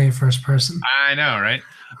license and play first person. I know, right?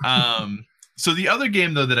 So the other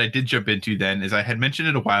game, though, that I did jump into then, is I had mentioned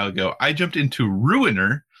it a while ago. I jumped into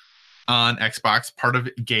Ruiner on Xbox, part of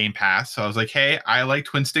Game Pass. So I was like, hey, I like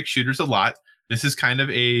twin stick shooters a lot. This is kind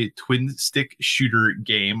of a twin stick shooter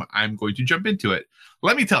game. I'm going to jump into it.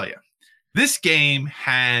 Let me tell you, this game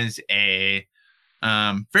has a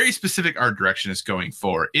very specific art direction it's going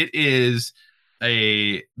for. It is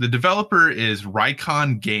the developer is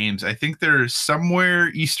Rycon Games. I think they're somewhere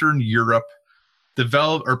Eastern Europe.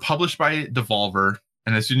 Developed or published by Devolver,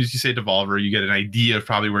 and as soon as you say Devolver, you get an idea of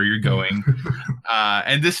probably where you're going.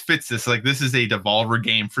 And this fits this. Like, this is a Devolver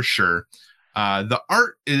game for sure. The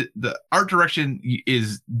art direction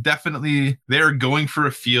is definitely, they're going for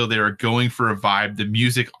a feel, they are going for a vibe. The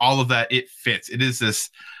music, all of that, it fits. It is this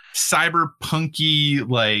cyberpunky,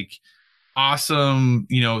 like, awesome,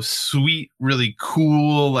 you know, sweet, really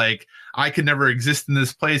cool, like, I could never exist in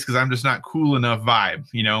this place because I'm just not cool enough vibe,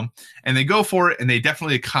 you know? And they go for it, and they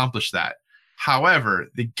definitely accomplish that. However,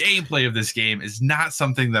 the gameplay of this game is not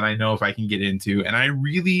something that I know if I can get into, and I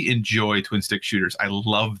really enjoy twin stick shooters. I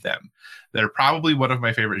love them. They're probably one of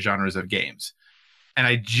my favorite genres of games. And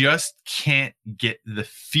I just can't get the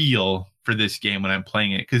feel for this game when I'm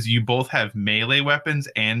playing it, because you both have melee weapons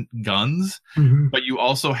and guns, but you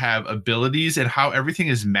also have abilities, and how everything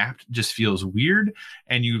is mapped just feels weird.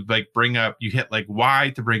 And you like you hit like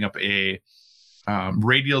Y to bring up a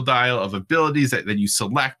radial dial of abilities that then you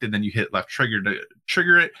select, and then you hit left trigger to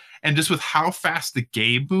trigger it. And just with how fast the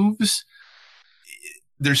game moves,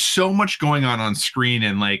 there's so much going on screen,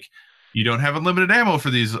 and like, you don't have unlimited ammo for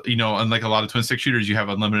these, you know, unlike a lot of twin stick shooters, you have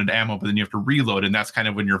unlimited ammo, but then you have to reload, and that's kind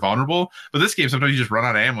of when you're vulnerable. But this game, sometimes you just run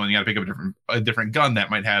out of ammo and you got to pick up a different gun that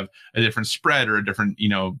might have a different spread or a different, you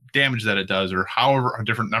know, damage that it does, or however, a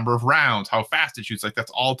different number of rounds, how fast it shoots. Like,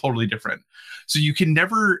 that's all totally different. So you can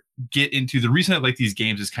never get into, the reason I like these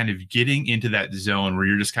games is kind of getting into that zone where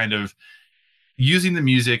you're just kind of using the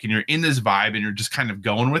music and you're in this vibe and you're just kind of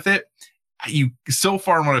going with it. So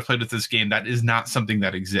far in what I've played with this game, that is not something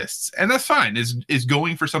that exists, and that's fine. Is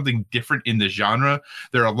going for something different in the genre.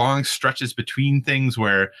 There are long stretches between things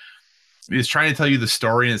where it's trying to tell you the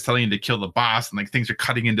story and it's telling you to kill the boss, and like things are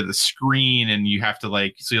cutting into the screen, and you have to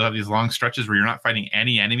like, so you'll have these long stretches where you're not fighting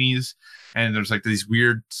any enemies, and there's like these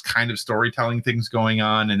weird kind of storytelling things going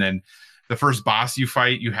on, and then the first boss you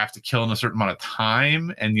fight, you have to kill in a certain amount of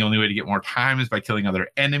time, and the only way to get more time is by killing other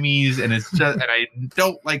enemies. And it's just, and I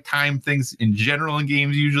don't like time things in general in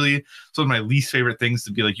games usually. So one of my least favorite things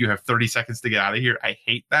to be like, you have 30 seconds to get out of here. I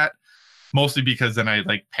hate that, mostly because then I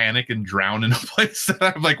like panic and drown in a place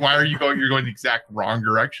that I'm like, why are you going? You're going the exact wrong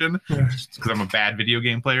direction, because I'm a bad video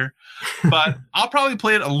game player. But I'll probably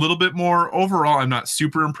play it a little bit more. Overall, I'm not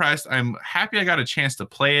super impressed. I'm happy I got a chance to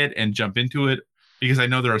play it and jump into it. because I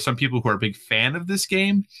know there are some people who are a big fan of this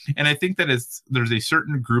game. And I think that there's a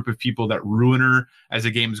certain group of people that Ruiner as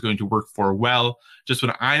a game is going to work for well. Just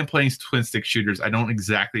when I am playing twin stick shooters, I don't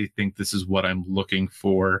exactly think this is what I'm looking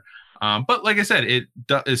for. But like I said,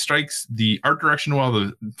 it strikes the art direction well.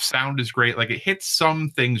 The sound is great. Like, it hits some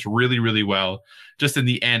things really, really well. Just in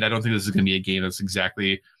the end, I don't think this is going to be a game that's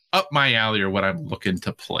exactly up my alley or what I'm looking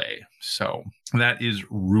to play. So that is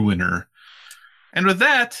Ruiner. And with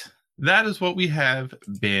that is what we have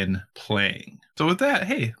been playing. So with that,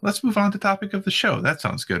 hey, let's move on to topic of the show. That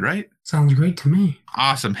sounds good, right? Sounds great to me.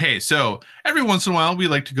 Awesome. Hey, so every once in a while, we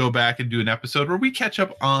like to go back and do an episode where we catch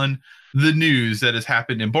up on the news that has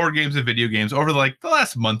happened in board games and video games over the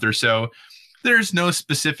last month or so. There's no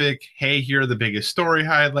specific, hey, here are the biggest story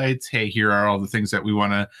highlights. Hey, here are all the things that we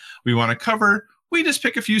want to cover. We just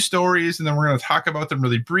pick a few stories and then we're going to talk about them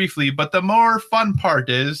really briefly. But the more fun part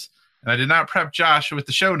is, and I did not prep Josh with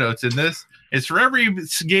the show notes in this, is for every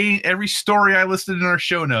story I listed in our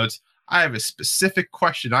show notes, I have a specific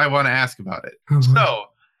question I want to ask about it. Mm-hmm. So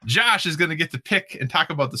Josh is going to get to pick and talk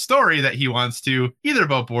about the story that he wants to, either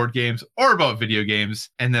about board games or about video games.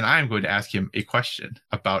 And then I'm going to ask him a question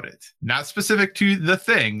about it. Not specific to the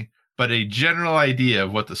thing, but a general idea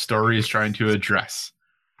of what the story is trying to address.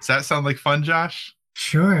 Does that sound like fun, Josh?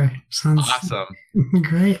 Sure. Sounds awesome.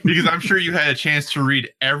 Great. Because I'm sure you had a chance to read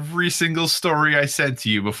every single story I sent to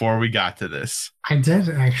you before we got to this. I did,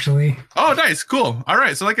 actually. Oh, nice. Cool. All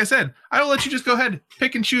right. So like I said, I will let you just go ahead,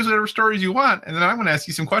 pick and choose whatever stories you want. And then I'm going to ask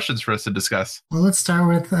you some questions for us to discuss. Well, let's start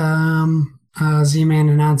with Z-Man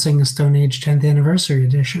announcing a Stone Age 10th Anniversary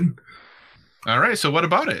Edition. All right. So what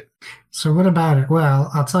about it? Well,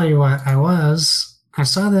 I'll tell you what. I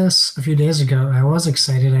saw this a few days ago. I was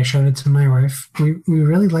excited. I showed it to my wife. We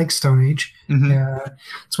really like Stone Age. Mm-hmm.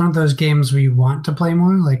 It's one of those games we want to play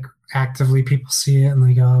more. Like, actively people see it and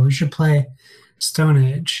they go, oh, we should play Stone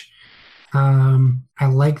Age. I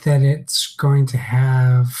like that it's going to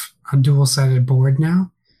have a dual-sided board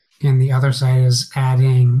now. And the other side is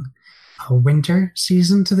adding a winter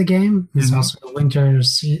season to the game. There's mm-hmm. also a winter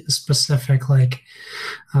specific,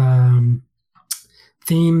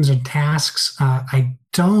 themes or tasks. I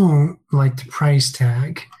don't like the price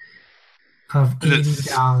tag of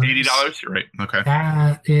 $80. $80? You're right. Okay.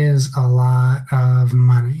 That is a lot of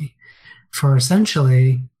money for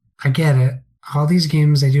essentially, I get it. All these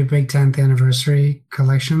games, they do big 10th anniversary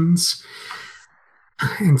collections.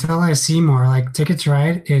 Until I see more, like Ticket to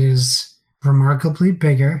Ride, it is remarkably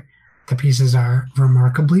bigger. The pieces are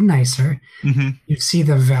remarkably nicer. Mm-hmm. You see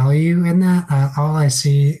the value in that. All I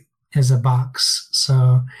see is a box.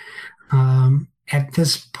 So at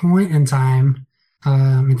this point in time,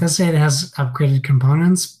 it does say it has upgraded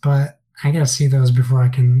components, but I gotta see those before I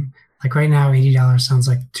can. Like right now, $80 sounds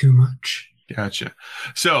like too much. Gotcha.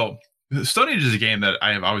 So Stone Age is a game that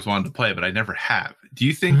I have always wanted to play, but I never have. Do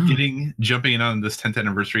you think jumping in on this 10th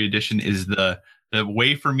anniversary edition is the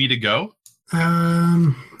way for me to go?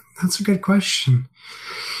 That's a good question.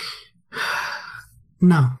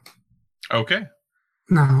 No. Okay.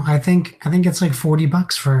 No, I think it's like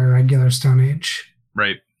 $40 for a regular Stone Age.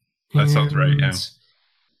 Right. That sounds right, yeah.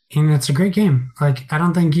 And it's a great game. Like, I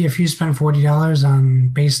don't think if you spend $40 on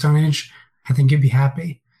base Stone Age, I think you'd be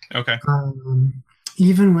happy. Okay.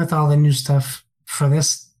 Even with all the new stuff for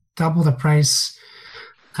this, double the price,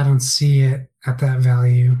 I don't see it at that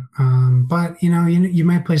value. But, you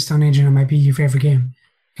might play Stone Age and it might be your favorite game.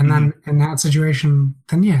 And mm-hmm. then in that situation,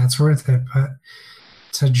 then yeah, it's worth it. But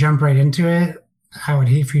to jump right into it, I would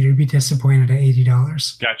hate for you to be disappointed at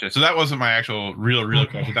 $80. Gotcha. So that wasn't my actual real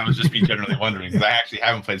question. That was just me generally wondering, because I actually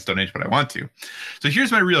haven't played Stone Age, but I want to. So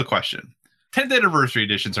here's my real question. 10th anniversary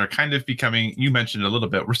editions are kind of becoming, you mentioned a little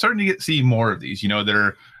bit, we're starting to see more of these.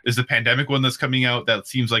 There is the Pandemic one that's coming out that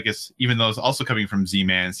seems like it's, even though it's also coming from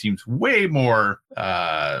Z-Man, seems way more,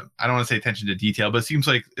 I don't want to say attention to detail, but it seems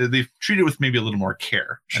like they've treated it with maybe a little more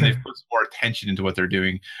care. Sure. And they've put more attention into what they're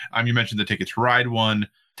doing. You mentioned the Ticket to Ride one.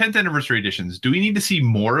 10th anniversary editions. Do we need to see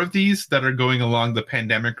more of these that are going along the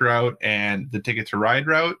Pandemic route and the Ticket to Ride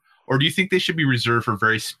route? Or do you think they should be reserved for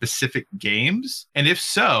very specific games? And if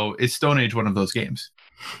so, is Stone Age one of those games?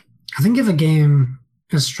 I think if a game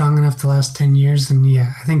is strong enough to last 10 years, then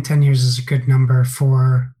yeah, I think 10 years is a good number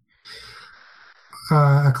for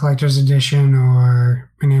a collector's edition or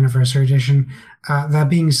an anniversary edition. That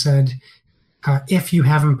being said, if you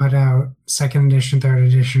haven't put out second edition, third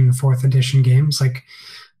edition, fourth edition games, like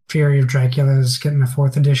Fury of Dracula is getting a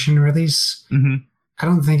fourth edition release, mm-hmm. I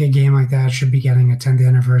don't think a game like that should be getting a 10th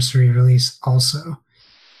anniversary release also.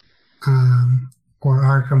 Or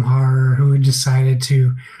Arkham Horror, who decided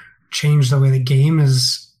to change the way the game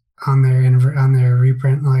is on their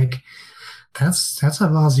reprint. Like, That's a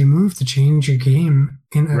ballsy move to change your game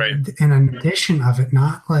in an addition of it,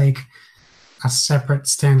 not like a separate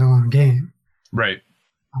standalone game. Right.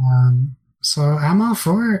 So I'm all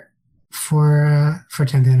for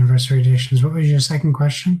 10th anniversary editions. What was your second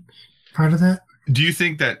question? Part of that? Do you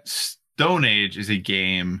think that Stone Age is a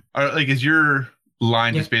game, or like is your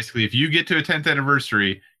line just basically if you get to a 10th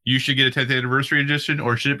anniversary, you should get a 10th anniversary edition,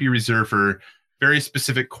 or should it be reserved for very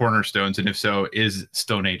specific cornerstones? And if so, is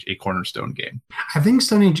Stone Age a cornerstone game? I think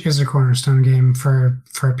Stone Age is a cornerstone game for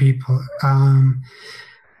people.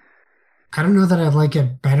 I don't know that I'd like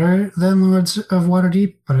it better than Lords of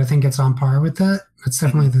Waterdeep, but I think it's on par with that. It's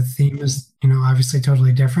definitely the theme is, obviously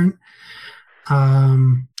totally different.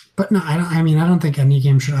 But no, I don't think any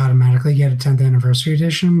game should automatically get a 10th anniversary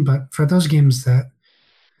edition. But for those games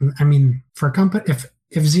for a company,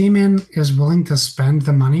 if Z-Man is willing to spend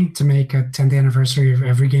the money to make a 10th anniversary of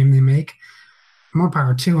every game they make, more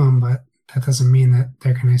power to them. But that doesn't mean that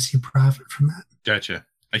they're going to see profit from that. Gotcha.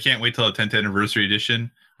 I can't wait till the 10th anniversary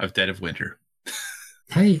edition of Dead of Winter.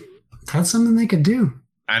 Hey, that's something they could do.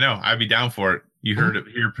 I know. I'd be down for it. You heard it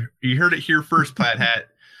here. You heard it here first, Plaid Hat.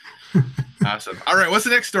 Awesome. All right. What's the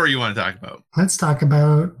next story you want to talk about? Let's talk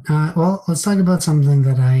about something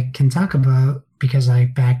that I can talk about because I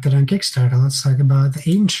backed it on Kickstarter. Let's talk about the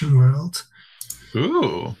Ancient World.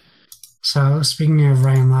 Ooh. So speaking of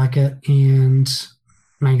Ryan Lockett and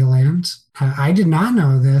Megaland, I did not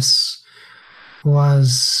know this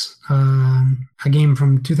was a game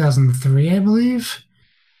from 2003, I believe.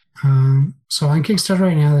 So on Kickstarter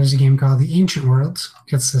right now, there's a game called The Ancient World.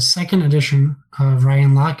 It's the second edition of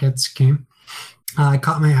Ryan Lockett's game. It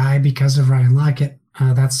caught my eye because of Ryan Lockett.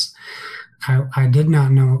 I did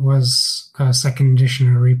not know it was a second edition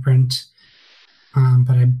or reprint,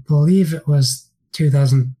 but I believe it was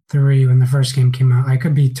 2003 when the first game came out. I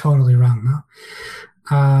could be totally wrong though.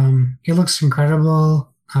 It looks incredible.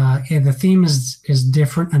 The theme is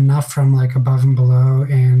different enough from like Above and Below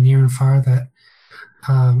and Near and Far that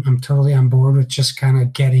I'm totally on board with just kind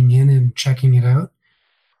of getting in and checking it out.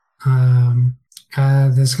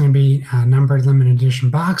 There's going to be numbered limited edition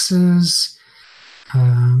boxes.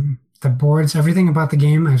 The boards, everything about the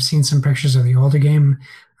game. I've seen some pictures of the older game.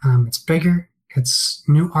 It's bigger. It's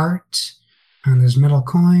new art. There's metal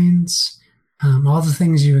coins. All the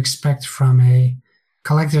things you expect from a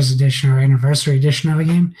collector's edition or anniversary edition of a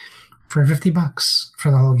game for $50 for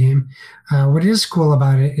the whole game. What is cool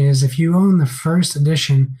about it is if you own the first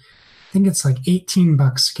edition, I think it's like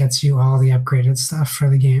 $18 gets you all the upgraded stuff for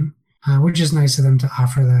the game, which is nice of them to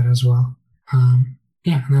offer that as well. And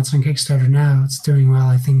that's on Kickstarter now. It's doing well.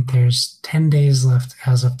 I think there's 10 days left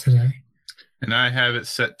as of today. And I have it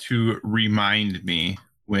set to remind me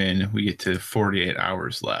when we get to 48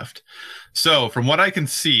 hours left. So from what I can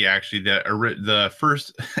see, actually, the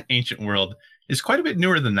first Ancient World is quite a bit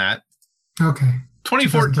newer than that. Okay.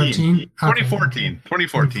 2014. 2014.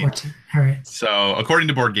 2014. All right. So according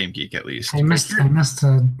to Board Game Geek, at least. I missed a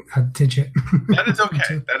digit. That is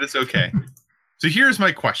okay. That is okay. So here's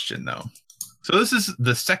my question, though. So this is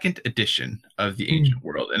the second edition of the Ancient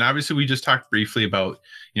World. And obviously we just talked briefly about,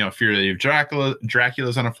 Fury of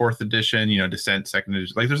Dracula's on a fourth edition, Descent, second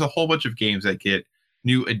edition. Like there's a whole bunch of games that get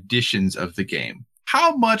new editions of the game.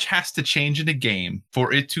 How much has to change in a game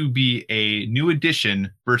for it to be a new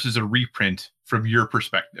edition versus a reprint from your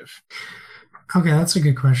perspective? Okay, that's a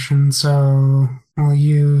good question. So I'll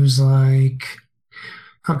use so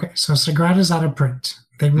Sagrada's out of print.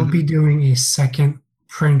 They will be doing a second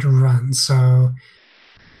print run. So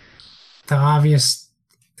the obvious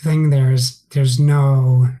thing there's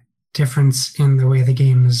no difference in the way the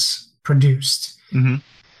game is produced. Mm-hmm.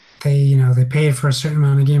 They paid for a certain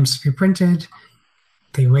amount of games to be printed.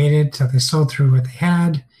 They waited till they sold through what they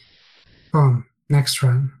had. Boom, next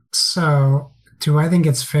run. So do I think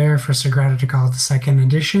it's fair for Sagrada to call it the second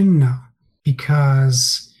edition? No,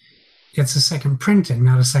 because it's a second printing,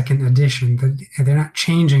 not a second edition. They're not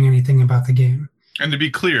changing anything about the game. And to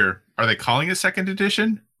be clear, are they calling it second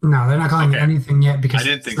edition? No, they're not calling it anything yet because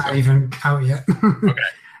it's not even out yet. Okay.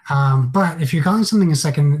 But if you're calling something a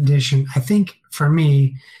second edition, I think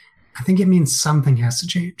it means something has to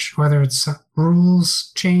change. Whether it's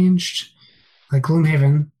rules changed, like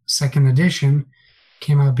Gloomhaven second edition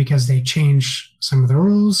came out because they changed some of the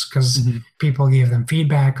rules because people gave them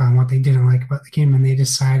feedback on what they didn't like about the game, and they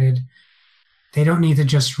decided they don't need to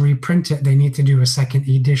just reprint it. They need to do a second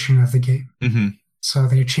edition of the game. Mm-hmm. So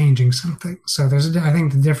they're changing something. So I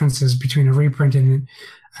think the difference is between a reprint and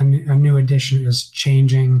a new edition is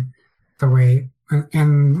changing the way.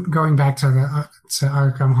 And going back to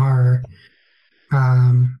Arkham Horror,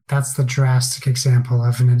 That's the drastic example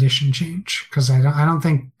of an edition change, because I don't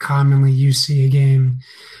think commonly you see a game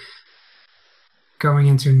going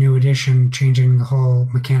into a new edition changing the whole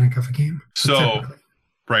mechanic of a game. So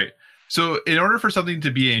right. So in order for something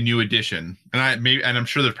to be a new edition, and I'm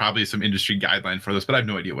sure there's probably some industry guideline for this, but I have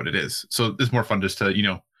no idea what it is. So it's more fun just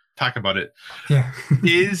to, talk about it. Yeah.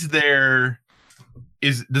 Does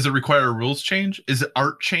it require a rules change? Is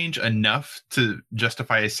art change enough to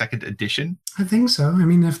justify a second edition? I think so. I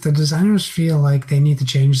mean, if the designers feel like they need to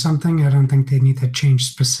change something, I don't think they need to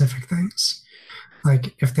change specific things.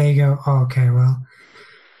 Like if they go, oh, okay, well,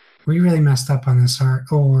 we really messed up on this art,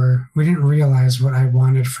 or we didn't realize what I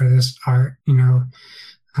wanted for this art, we're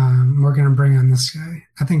going to bring on this guy.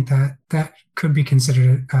 I think that could be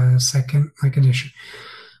considered a second edition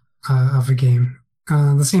of a game.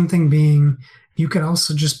 The same thing being, you could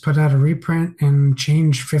also just put out a reprint and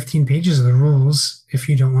change 15 pages of the rules if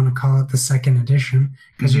you don't want to call it the second edition,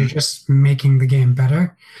 because you're just making the game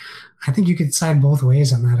better. I think you could side both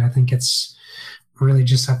ways on that. I think it's really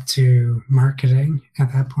just up to marketing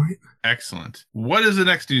at that point. Excellent. What is the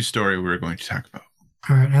next news story we're going to talk about?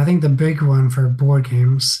 All right. I think the big one for board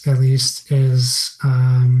games, at least, is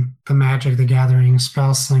the Magic the Gathering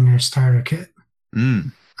Spellslinger Starter Kit.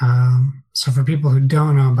 So for people who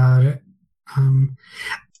don't know about it, and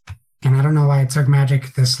I don't know why it took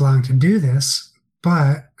Magic this long to do this,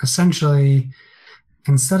 but essentially,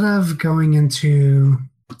 instead of going into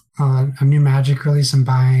a new Magic release and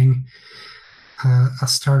buying a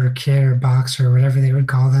starter kit or box or whatever they would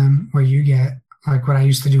call them, where you get, like what I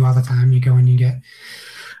used to do all the time, you go and you get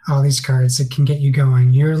all these cards that can get you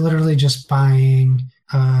going. You're literally just buying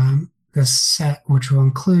this set, which will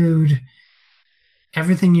include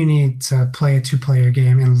everything you need to play a 2-player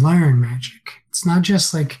game and learn Magic. It's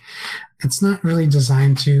not really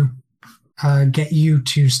designed to get you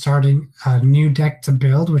to starting a new deck to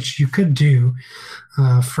build, which you could do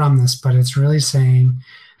from this, but it's really saying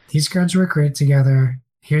these cards work great together.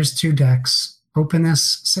 Here's 2 decks. Open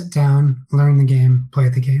this, sit down, learn the game, play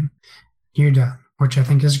the game. You're done, which I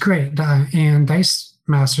think is great. And Dice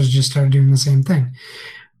Masters just started doing the same thing.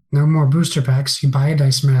 No more booster packs. You buy a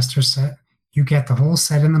Dice Master set. You get the whole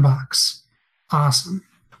set in the box. Awesome.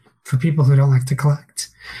 For people who don't like to collect.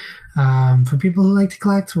 For people who like to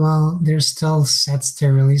collect, well, there's still sets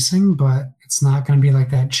they're releasing, but it's not going to be like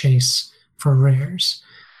that chase for rares.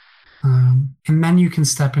 And then you can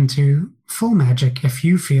step into full Magic if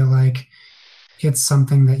you feel like it's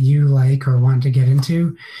something that you like or want to get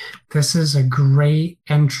into. This is a great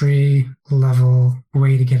entry level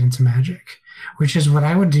way to get into Magic, which is what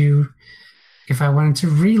I would do if I wanted to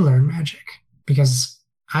relearn Magic, because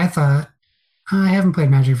I thought, I haven't played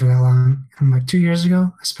Magic for that long. And like 2 years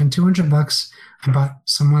ago, I spent $200. I bought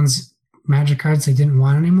someone's Magic cards they didn't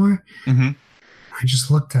want anymore. I just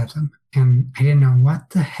looked at them and I didn't know what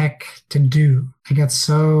the heck to do. I got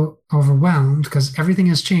so overwhelmed because everything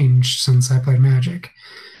has changed since I played Magic.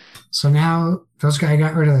 So now I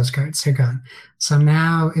got rid of those cards. They're gone. So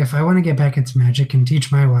now if I want to get back into Magic and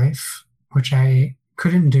teach my wife, which I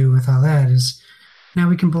couldn't do with all that, is now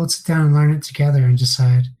we can both sit down and learn it together and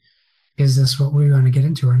decide, is this what we want to get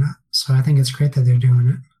into or not? So I think it's great that they're doing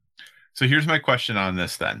it. So here's my question on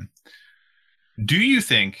this then. Do you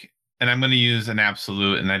think, and I'm going to use an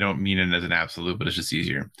absolute, and I don't mean it as an absolute, but it's just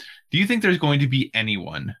easier. Do you think there's going to be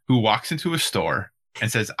anyone who walks into a store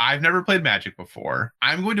and says, I've never played Magic before.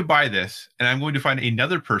 I'm going to buy this, and I'm going to find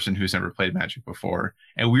another person who's never played Magic before,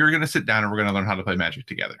 and we're going to sit down and we're going to learn how to play Magic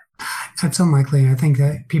together? That's unlikely. I think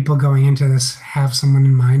that people going into this have someone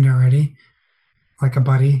in mind already, like a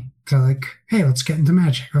buddy. They're like, hey, let's get into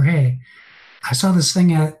Magic. Or, hey, I saw this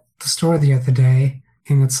thing at the store the other day,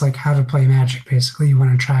 and it's like how to play Magic, basically. You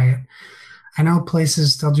want to try it. I know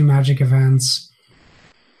places still do Magic events,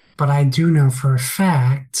 but I do know for a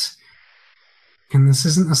fact, and this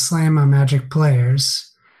isn't a slam on Magic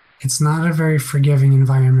players, it's not a very forgiving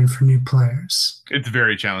environment for new players. It's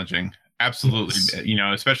very challenging. Absolutely.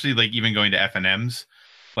 Yes. Especially like even going to FNMs,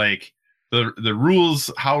 like the rules,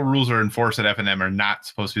 how rules are enforced at FNM are not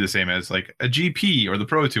supposed to be the same as like a GP or the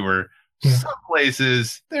Pro Tour. Yeah. Some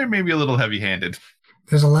places, they're maybe a little heavy-handed.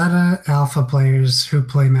 There's a lot of alpha players who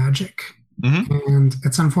play Magic. And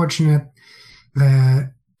it's unfortunate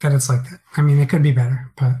that it's like that. I mean, it could be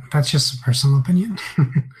better, but that's just a personal opinion.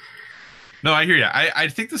 No, I hear you. I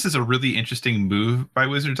think this is a really interesting move by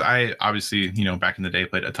Wizards. I obviously, back in the day,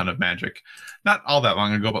 played a ton of Magic. Not all that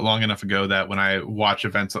long ago, but long enough ago that when I watch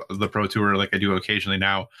events of the Pro Tour, like I do occasionally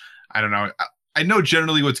now, I don't know. I know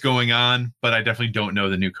generally what's going on, but I definitely don't know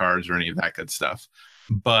the new cards or any of that good stuff.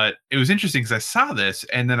 But it was interesting because I saw this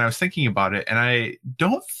and then I was thinking about it, and I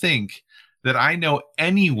don't think that I know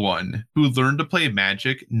anyone who learned to play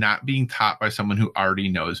Magic not being taught by someone who already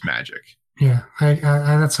knows Magic. Yeah, I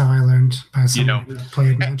that's how I learned, by someone who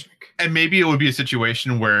played Magic. And maybe it would be a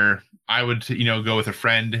situation where I would, go with a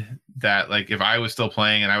friend that, like, if I was still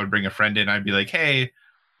playing and I would bring a friend in, I'd be like, hey,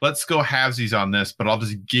 let's go halvesies on this, but I'll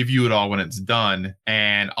just give you it all when it's done.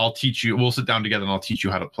 And I'll teach you, we'll sit down together and I'll teach you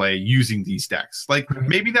how to play using these decks. Like,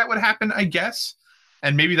 maybe that would happen, I guess.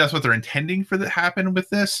 And maybe that's what they're intending for that happen with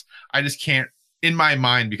this. I just can't, in my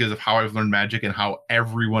mind, because of how I've learned Magic and how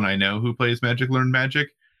everyone I know who plays Magic learned Magic,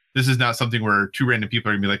 this is not something where two random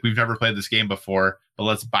people are gonna be like, we've never played this game before, but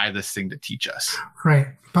let's buy this thing to teach us. Right.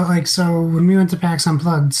 But like, so when we went to PAX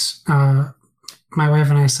Unplugged, my wife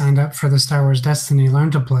and I signed up for the Star Wars Destiny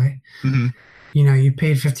Learn to Play. Mm-hmm. You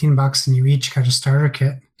paid $15 and you each got a starter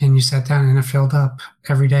kit and you sat down and it filled up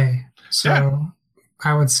every day. So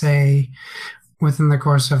I would say within the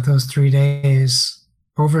course of those 3 days,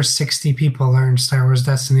 over 60 people learned Star Wars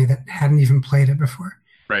Destiny that hadn't even played it before.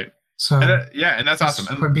 Right. So and that's awesome.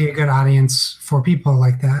 It would be a good audience for people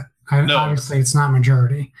like that. Obviously, it's not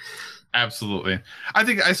majority. Absolutely.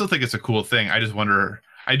 I still think it's a cool thing. I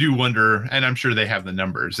do wonder, and I'm sure they have the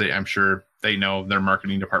numbers. I'm sure they know, their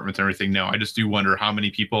marketing departments and everything know. I just do wonder how many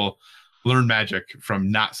people learn Magic from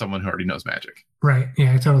not someone who already knows Magic. Right.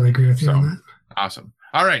 Yeah, I totally agree with you on that. Awesome.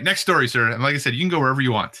 All right, next story, sir. And like I said, you can go wherever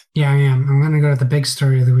you want. Yeah, I am. I'm going to go to the big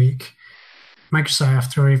story of the week.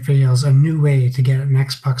 Microsoft reveals a new way to get an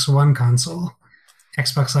Xbox One console,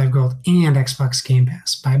 Xbox Live Gold, and Xbox Game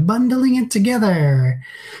Pass by bundling it together.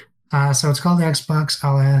 So it's called Xbox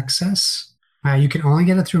All Access. You can only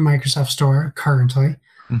get it through Microsoft Store currently.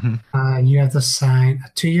 Mm-hmm. You have to sign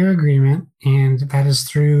a 2-year agreement, and that is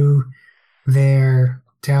through their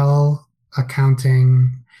Dell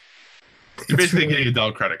accounting. You're basically getting a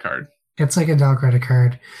Dell credit card. It's like a Dell credit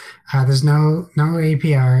card. There's no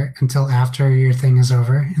APR until after your thing is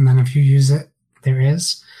over, and then if you use it, there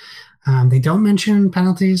is. They don't mention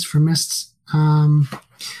penalties for missed payments.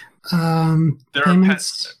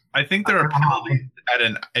 I think there are penalties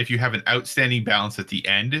if you have an outstanding balance at the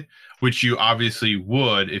end, which you obviously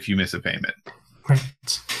would if you miss a payment.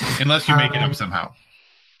 Right. Unless you make it up somehow.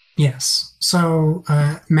 Yes. So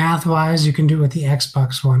math-wise, you can do it with the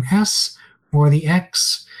Xbox One S or the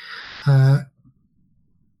X.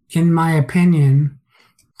 In my opinion,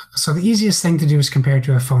 so the easiest thing to do is compare it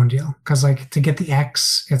to a phone deal, because like to get the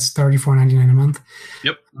X, it's $34.99 a month.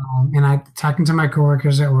 Yep. And I'm talking to my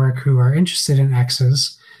coworkers at work who are interested in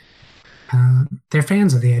X's. They're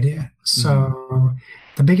fans of the idea. So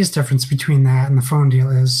the biggest difference between that and the phone deal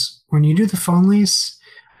is when you do the phone lease,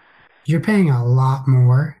 you're paying a lot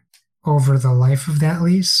more over the life of that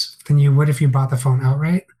lease than you would if you bought the phone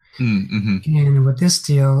outright. Mm-hmm. And with this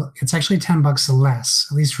deal, it's actually $10 less,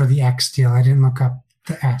 at least for the X deal. I didn't look up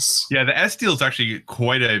the S. Yeah, the S deal is actually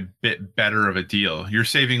quite a bit better of a deal. You're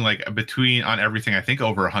saving like on everything, I think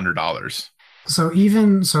over $100. So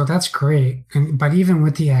that's great. But even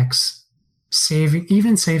with the X,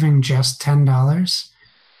 saving just $10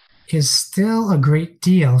 is still a great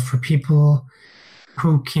deal for people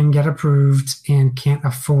who can get approved and can't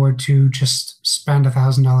afford to just spend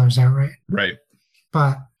 $1,000 outright. Right.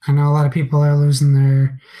 But I know a lot of people are losing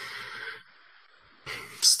their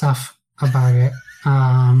stuff about it.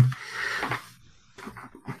 And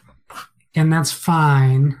that's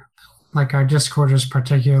fine. Like our Discord is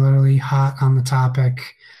particularly hot on the topic.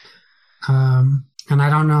 And I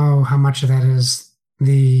don't know how much of that is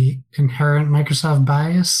the inherent Microsoft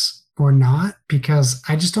bias or not, because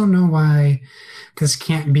I just don't know why this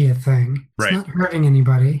can't be a thing. It's not hurting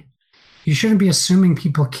anybody. You shouldn't be assuming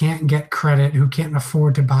people can't get credit who can't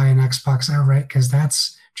afford to buy an Xbox outright, because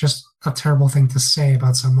that's just a terrible thing to say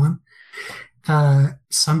about someone.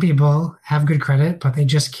 Some people have good credit, but they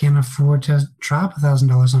just can't afford to drop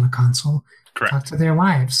 $1,000 on a console. Correct. Talk to their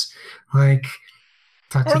wives. Or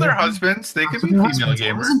their husbands. They could be female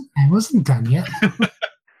gamers. I wasn't done yet.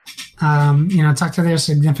 Talk to their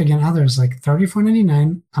significant others. Like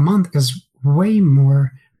 $34.99 a month is way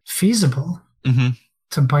more feasible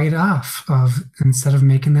to bite off of instead of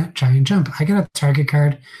making that giant jump. I got a Target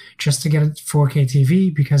card just to get a 4K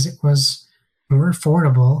TV because it was more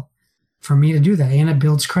affordable for me to do that, and it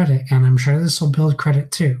builds credit, and I'm sure this will build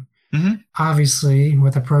credit too. Obviously,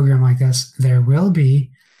 with a program like this, there will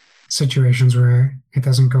be situations where it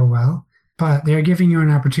doesn't go well, but they're giving you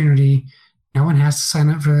an opportunity. No one has to sign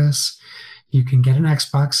up for this. You can get an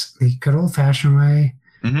Xbox the good old-fashioned way.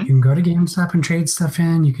 You can go to GameStop and trade stuff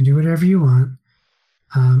in. You can do whatever you want.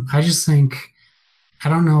 I just think, I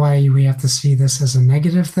don't know why we have to see this as a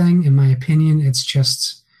negative thing. In my opinion, it's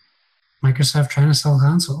just Microsoft trying to sell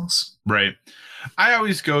consoles. Right. I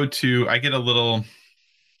always I get a little,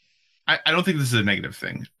 I don't think this is a negative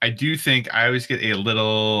thing. I do think I always get a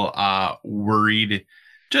little worried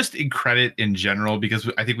just in credit in general, because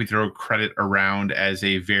I think we throw credit around as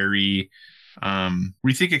a very,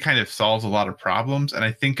 we think it kind of solves a lot of problems. And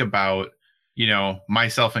I think about,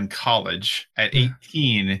 myself in college at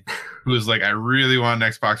 18, who was like, I really want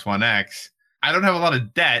an Xbox One X. I don't have a lot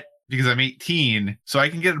of debt because I'm 18, so I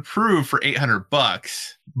can get approved for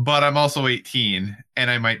 $800, but I'm also 18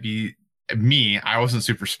 and I might be I wasn't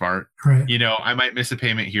super smart. Right. I might miss a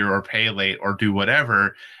payment here or pay late or do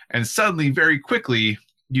whatever. And suddenly, very quickly,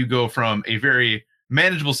 you go from a very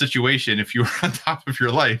manageable situation if you were on top of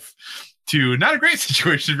your life to not a great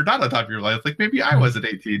situation if you're not on top of your life. Like maybe I was at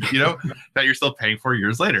 18, that you're still paying for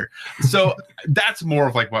years later. So that's more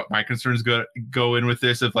of like what my concerns go in with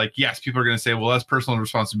this of like, yes, people are going to say, well, that's personal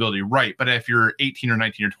responsibility. Right. But if you're 18 or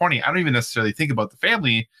 19 or 20, I don't even necessarily think about the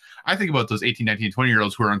family. I think about those 18, 19,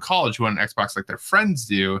 20-year-olds who are in college who want an Xbox like their friends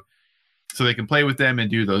do, so they can play with them and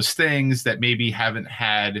do those things that maybe haven't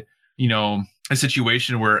had, a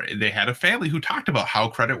situation where they had a family who talked about how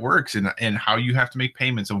credit works and how you have to make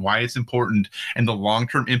payments and why it's important and the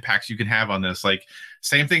long-term impacts you can have on this. Like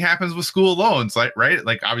same thing happens with school loans, right?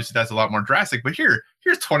 Like obviously that's a lot more drastic, but here's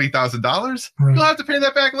 $20,000. Right. You'll have to pay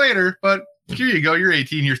that back later, but here you go. You're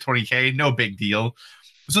 18, here's $20K, no big deal.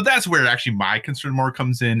 So that's where actually my concern more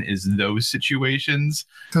comes in, is those situations.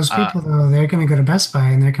 Those people, though, they're going to go to Best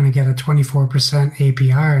Buy and they're going to get a 24%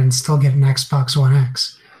 APR and still get an Xbox One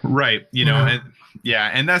X. Right.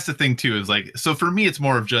 And that's the thing too, is like, so for me, it's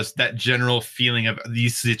more of just that general feeling of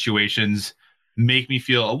these situations make me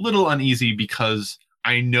feel a little uneasy because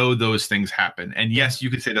I know those things happen. And yes, you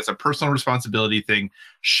could say that's a personal responsibility thing.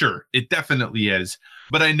 Sure, it definitely is.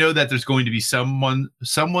 But I know that there's going to be someone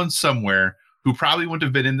somewhere who probably wouldn't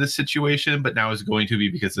have been in this situation, but now is going to be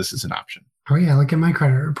because this is an option. Oh, yeah. Look at my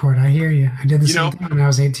credit report. I hear you. I did the same thing when I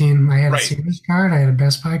was 18. I had a Sears card. I had a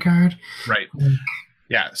Best Buy card. Right.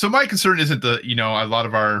 Yeah. So my concern isn't a lot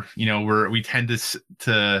of our, we tend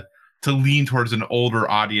to lean towards an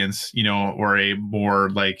older audience, or a more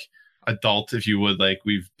like adult, if you would, like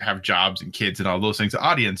we have jobs and kids and all those things,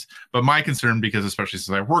 audience. But my concern, because especially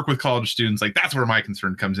since I work with college students, like that's where my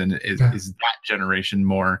concern comes in, is that generation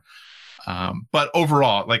more. But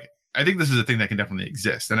overall, like, I think this is a thing that can definitely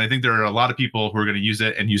exist. And I think there are a lot of people who are going to use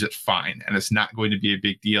it and use it fine. And it's not going to be a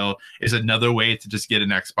big deal. It's another way to just get an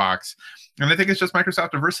Xbox. And I think it's just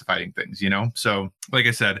Microsoft diversifying things, So like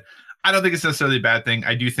I said, I don't think it's necessarily a bad thing.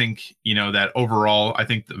 I do think, that overall, I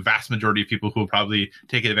think the vast majority of people who will probably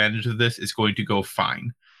take advantage of this is going to go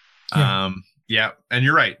fine. Yeah. And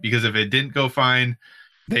you're right, because if it didn't go fine,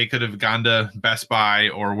 they could have gone to Best Buy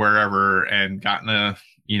or wherever and gotten a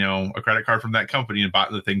credit card from that company and bought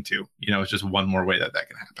the thing too. It's just one more way that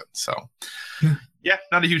can happen. So yeah,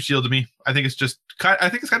 not a huge deal to me. I think it's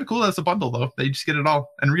kind of cool that it's a bundle though. They just get it all.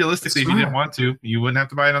 And realistically, if you didn't want to, you wouldn't have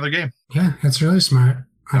to buy another game. Yeah, that's really smart.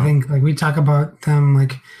 I think like we talk about them,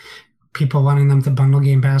 like people wanting them to bundle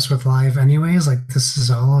Game Pass with Live anyways, like this is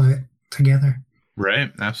all of it together.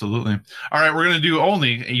 Right. Absolutely. All right. We're going to do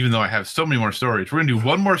even though I have so many more stories, we're going to do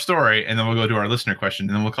one more story and then we'll go to our listener question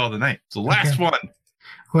and then we'll call it a night. So last one.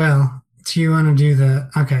 Well, do you want to do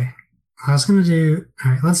okay. I was going to do,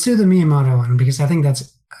 all right, let's do the Miyamoto one, because I think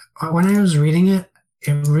that's, when I was reading it,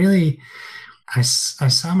 it really, I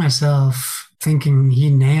saw myself thinking he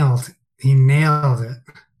nailed it.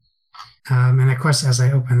 And of course, as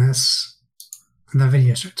I open this, the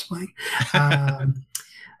video starts playing.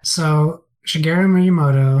 So Shigeru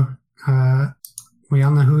Miyamoto, we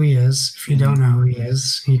all know who he is. If you don't know who he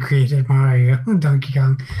is, he created Mario, Donkey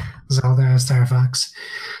Kong, Zelda, Star Fox.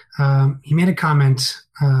 He made a comment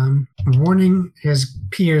warning his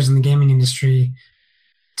peers in the gaming industry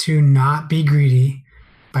to not be greedy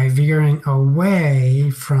by veering away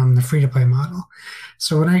from the free-to-play model.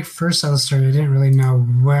 So when I first saw the story, I didn't really know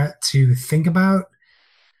what to think about,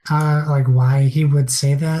 like why he would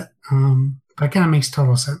say that. But it kind of makes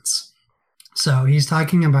total sense. So he's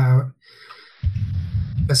talking about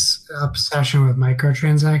this obsession with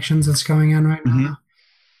microtransactions that's going on right now,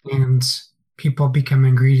 and people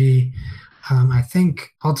becoming greedy. I think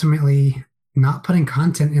ultimately not putting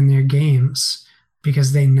content in their games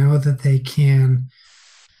because they know that they can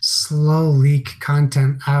slow leak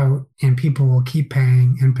content out and people will keep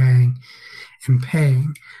paying and paying and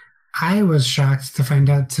paying. I was shocked to find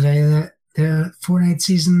out today that the Fortnite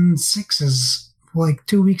Season 6 is like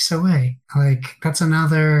 2 weeks away. Like that's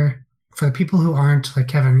another, for the people who aren't like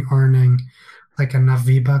Kevin earning like enough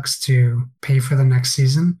V-Bucks to pay for the next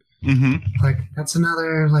season, like that's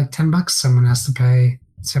another like $10 someone has to pay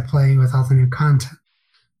to play with all the new content.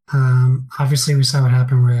 Obviously, we saw what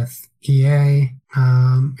happened with EA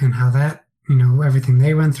and how that, everything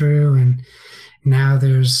they went through. And now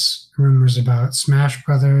there's rumors about Smash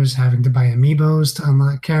Brothers having to buy amiibos to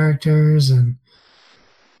unlock characters and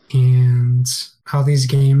all these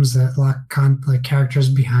games that lock characters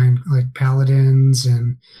behind like paladins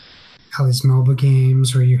and all these mobile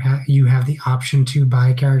games where you have the option to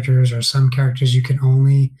buy characters, or some characters you can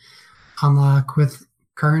only unlock with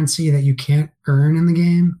currency that you can't earn in the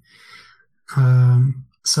game.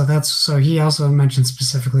 So he also mentioned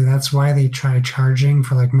specifically that's why they tried charging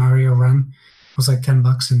for like Mario Run. It was like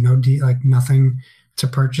 $10 and nothing to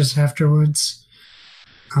purchase afterwards.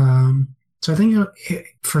 So I think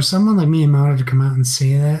for someone like Miyamoto to come out and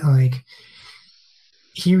say that, like,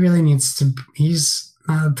 he really needs to. He's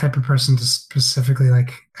not the type of person to specifically,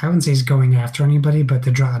 like, I wouldn't say he's going after anybody, but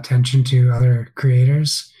to draw attention to other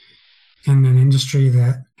creators in an industry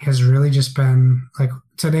that has really just been, like,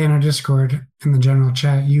 today in our Discord, in the general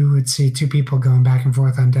chat, you would see two people going back and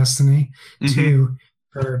forth on Destiny 2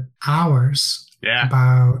 for hours. Yeah.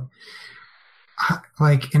 About,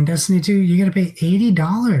 like, in Destiny 2, you got to pay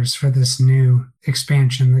 $80 for this new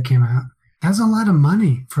expansion that came out. That's a lot of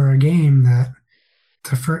money for a game that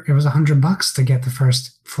it was $100 to get the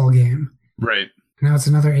first full game. Right. Now it's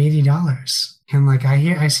another $80. And like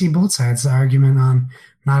I see both sides, the argument on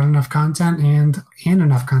not enough content and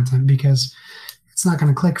enough content, because it's not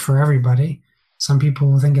going to click for everybody. Some people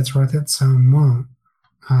will think it's worth it, some won't.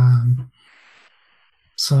 One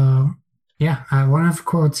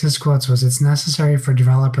of his quotes was, "It's necessary for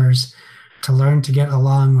developers to learn to get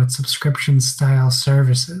along with subscription-style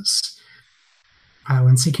services.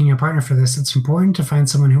 When seeking a partner for this, it's important to find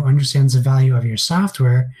someone who understands the value of your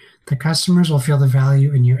software. The customers will feel the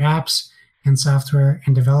value in your apps and software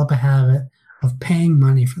and develop a habit of paying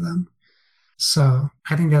money for them." So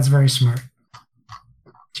I think that's very smart.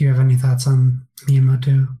 Do you have any thoughts on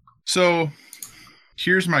Miyamoto? So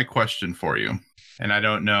here's my question for you. And I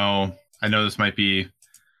know this might be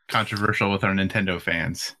controversial with our Nintendo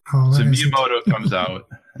fans. So Miyamoto comes out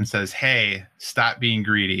and says, "Hey, stop being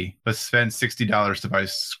greedy. Let's spend $60 to buy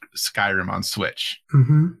Skyrim on Switch."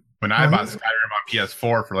 Mm-hmm. When I bought Skyrim on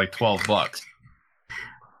PS4 for like $12.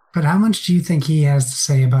 But how much do you think he has to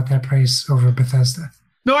say about that price over Bethesda?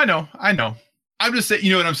 No, I know. I'm just saying,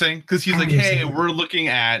 you know what I'm saying? Because he's like, "Hey, we're looking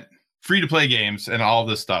at free-to-play games and all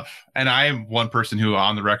this stuff." And I am one person who,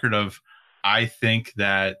 on the record of, I think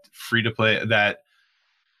that free-to-play, that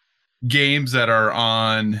games that are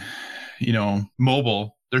on,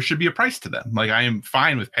 mobile, there should be a price to them. Like, I am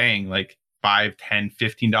fine with paying like $5, $10,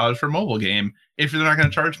 $15 for a mobile game if they're not going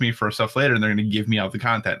to charge me for stuff later and they're going to give me all the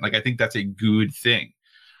content. Like, I think that's a good thing.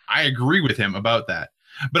 I agree with him about that.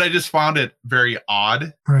 But I just found it very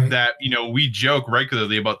odd that, we joke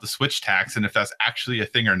regularly about the Switch tax and if that's actually a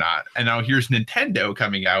thing or not. And now here's Nintendo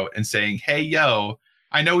coming out and saying, "Hey, yo,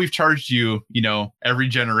 I know we've charged you, every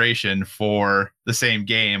generation for the same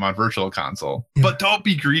game on Virtual Console, but don't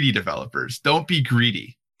be greedy, developers. Don't be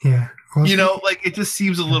greedy." Yeah. Well, it just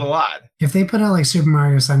seems a little odd. If they put out like Super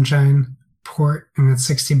Mario Sunshine port and it's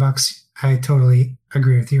 $60, I totally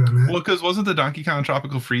agree with you on that. Well, because wasn't the Donkey Kong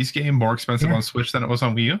Tropical Freeze game more expensive on Switch than it was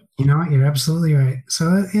on Wii U? You know what? You're absolutely right.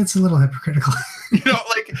 So it's a little hypocritical.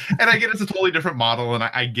 And I get it's a totally different model, and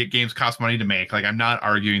I get games cost money to make. Like, I'm not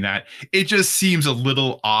arguing that. It just seems a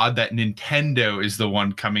little odd that Nintendo is the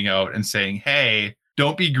one coming out and saying, "Hey,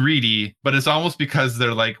 don't be greedy." But it's almost because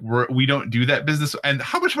they're like, we don't do that business. And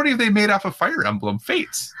how much money have they made off of Fire Emblem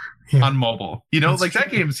Fates on mobile? That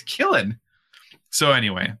game's killing. So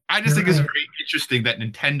anyway, I just think it's very interesting that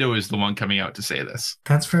Nintendo is the one coming out to say this.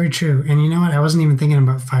 That's very true. And you know what? I wasn't even thinking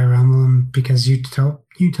about Fire Emblem because you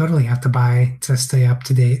totally have to buy to stay up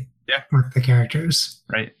to date with the characters.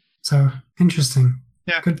 Right. So interesting.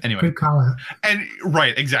 Yeah. Good call out. And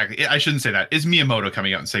right, exactly. I shouldn't say that. It's Miyamoto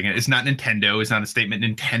coming out and saying it. It's not Nintendo. It's not a statement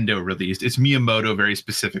Nintendo released. It's Miyamoto very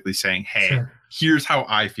specifically saying, "Hey, here's how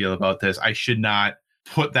I feel about this. I should not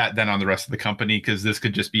put that then on the rest of the company, because this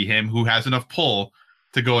could just be him who has enough pull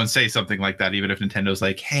to go and say something like that, even if Nintendo's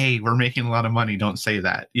like, 'Hey, we're making a lot of money. Don't say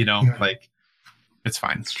that.'" It's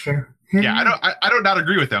fine. It's true. Yeah, I don't not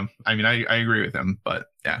agree with him. I mean, I agree with him, but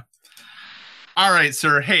yeah. All right,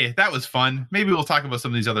 sir. Hey, that was fun. Maybe we'll talk about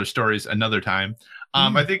some of these other stories another time.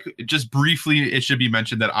 I think just briefly, it should be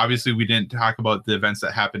mentioned that obviously we didn't talk about the events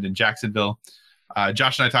that happened in Jacksonville.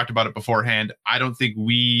 Josh and I talked about it beforehand. I don't think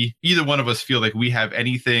either one of us feel like we have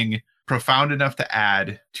anything profound enough to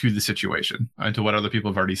add to the situation and to what other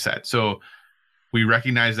people have already said. So we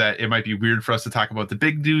recognize that it might be weird for us to talk about the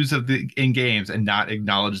big news in games and not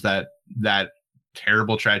acknowledge that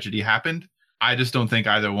terrible tragedy happened. I just don't think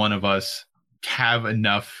either one of us have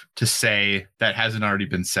enough to say that hasn't already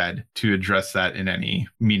been said to address that in any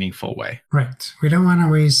meaningful way. Right. We don't want to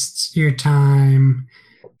waste your time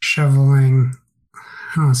shoveling,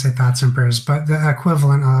 I don't want to say thoughts and prayers, but the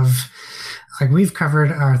equivalent of, like, we've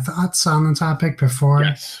covered our thoughts on the topic before.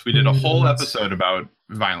 Yes, we did a whole episode about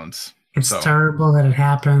violence. It's terrible that it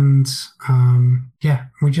happened.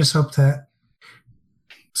 We just hope that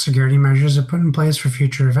security measures are put in place for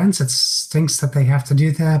future events. It stinks that they have to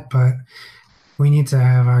do that, but we need to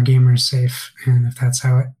have our gamers safe. And if that's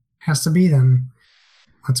how it has to be, then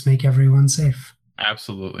let's make everyone safe.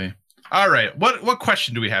 Absolutely. All right. What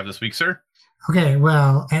question do we have this week, sir? Okay,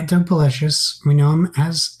 well, at Dopalicious, we know him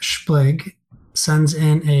as Splig, sends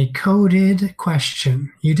in a coded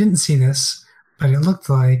question. You didn't see this, but it looked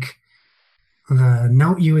like the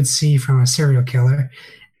note you would see from a serial killer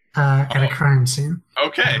at a crime scene.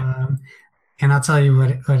 Okay. And I'll tell you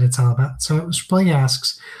what it's all about. So Splig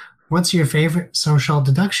asks, what's your favorite social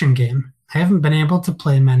deduction game? I haven't been able to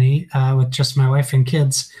play many with just my wife and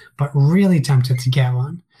kids, but really tempted to get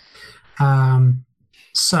one.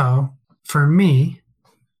 So for me,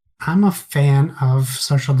 I'm a fan of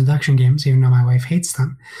social deduction games, even though my wife hates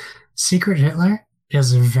them. Secret Hitler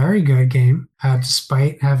is a very good game,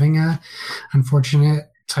 despite having a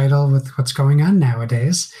unfortunate title with what's going on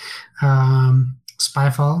nowadays.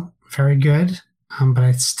 Spyfall, very good, but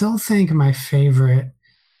I still think my favorite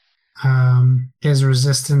is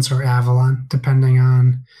Resistance or Avalon, depending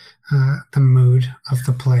on the mood of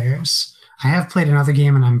the players. I have played another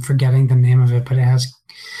game, and I'm forgetting the name of it, but it has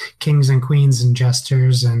kings and queens and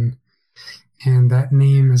jesters, and that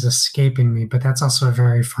name is escaping me, but that's also a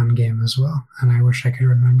very fun game as well, and I wish I could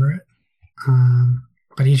remember it.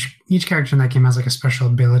 But each character in that game has like a special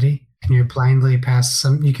ability, and you blindly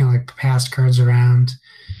you can like pass cards around,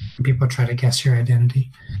 and people try to guess your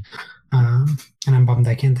identity. And I'm bummed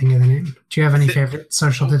I can't think of the name. Do you have any favorite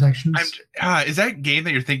social deductions? Is that game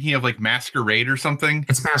that you're thinking of like Masquerade or something?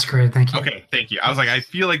 It's Masquerade, thank you. Okay, thank you. I was like, I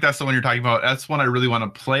feel like that's the one you're talking about. That's one I really want to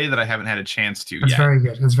play that I haven't had a chance to yet. It's very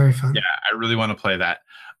good. It's very fun. Yeah, I really want to play that.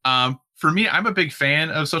 For me, I'm a big fan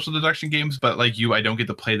of social deduction games, but like you, I don't get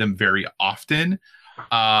to play them very often.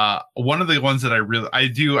 One of the ones that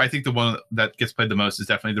I think the one that gets played the most is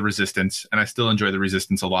definitely the Resistance, and I still enjoy the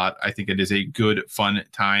Resistance a lot. I think it is a good, fun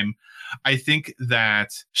time. I think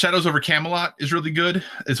that Shadows over Camelot is really good.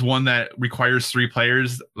 It's one that requires 3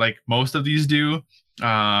 players, like most of these do.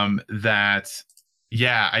 I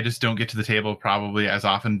just don't get to the table probably as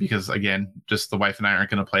often because, again, just the wife and I aren't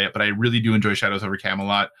going to play it. But I really do enjoy Shadows over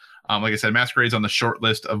Camelot. Like I said, Masquerade's on the short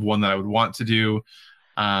list of one that I would want to do.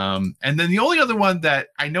 And then the only other one that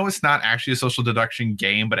I know it's not actually a social deduction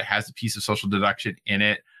game, but it has a piece of social deduction in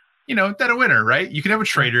it. You know, Dead of Winter, right? You can have a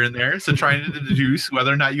traitor in there. So trying to deduce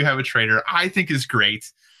whether or not you have a traitor, I think is great.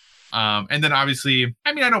 And then obviously,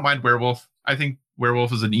 I mean, I don't mind Werewolf. I think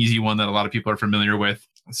Werewolf is an easy one that a lot of people are familiar with.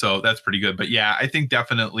 So that's pretty good. But yeah, I think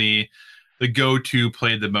definitely the go-to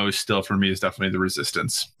played the most still for me is definitely the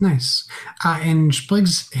Resistance. Nice. And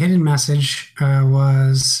Splig's hidden message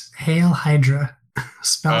was Hail Hydra.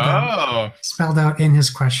 Spelled out in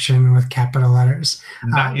his question with capital letters.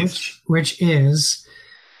 Nice. Which is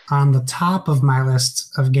on the top of my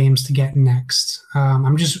list of games to get next.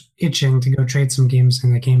 I'm just itching to go trade some games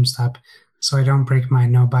in the GameStop so I don't break my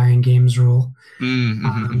no buying games rule.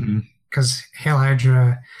 Because Hail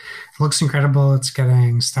Hydra looks incredible. It's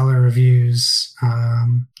getting stellar reviews,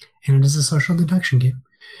 and it is a social deduction game.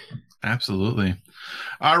 Absolutely.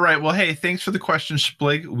 All right. Well, hey, thanks for the question,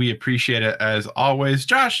 Splig. We appreciate it as always.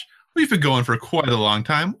 Josh, we've been going for quite a long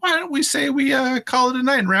time. Why don't we say we call it a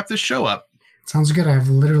night and wrap this show up? Sounds good. I've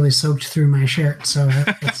literally soaked through my shirt, so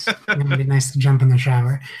it's going to be nice to jump in the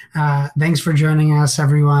shower. Thanks for joining us,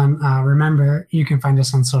 everyone. Remember, you can find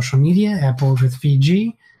us on social media at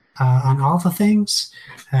BoldWithVG on all the things.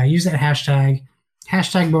 Use that hashtag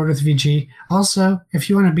BoldWithVG. Also, if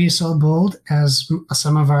you want to be so bold as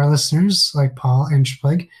some of our listeners, like Paul and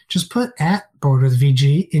Splig, just put at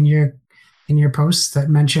BoldWithVG in your posts that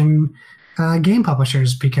mention game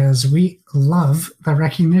publishers, because we love the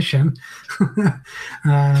recognition.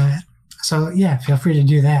 So yeah, feel free to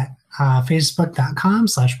do that.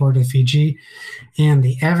 Facebook.com/BoldWithVG, and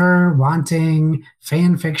the ever wanting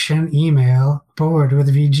fan fiction email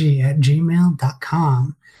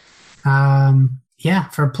BoldWithVG@gmail.com. Yeah,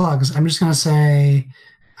 for plugs, I'm just going to say,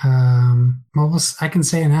 I can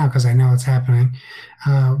say it now because I know it's happening.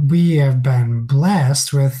 We have been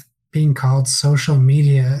blessed with being called social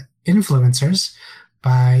media influencers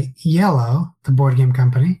by Yellow, the board game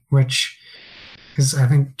company, which is, I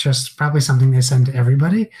think, just probably something they send to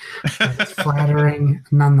everybody. But it's flattering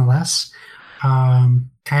nonetheless.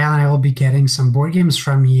 Kyle and I will be getting some board games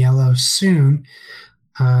from Yellow soon.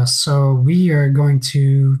 So we are going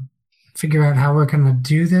to figure out how we're going to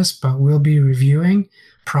do this, but we'll be reviewing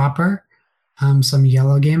proper some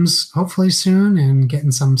Yellow games hopefully soon and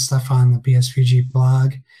getting some stuff on the PSVG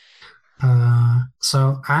blog.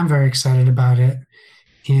 So I'm very excited about it.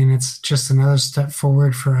 And it's just another step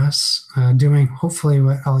forward for us, doing hopefully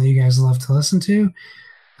what all of you guys love to listen to.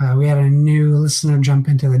 We had a new listener jump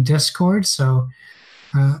into the Discord, so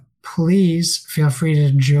please feel free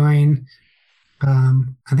to join.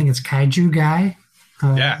 I think it's Kaiju Guy.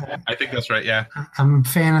 Yeah, I think that's right. Yeah, I'm a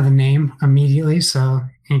fan of the name immediately, so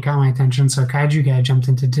he got my attention. So Kaiju Guy jumped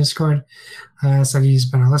into Discord, said he's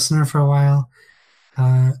been a listener for a while.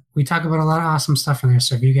 We talk about a lot of awesome stuff in there,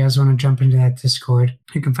 so if you guys want to jump into that Discord,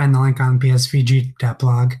 you can find the link on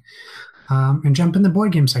psvg.blog, and jump in the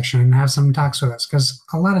board game section and have some talks with us, because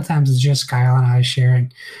a lot of times it's just Kyle and I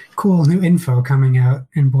sharing cool new info coming out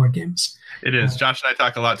in board games. It is. Josh and I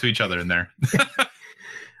talk a lot to each other in there.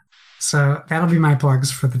 So that'll be my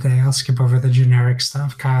plugs for the day. I'll skip over the generic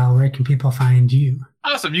stuff. Kyle, where can people find you?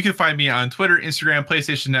 Awesome. You can find me on Twitter, Instagram,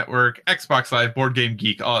 PlayStation Network, Xbox Live, Board Game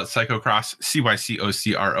Geek, all at Psychocross,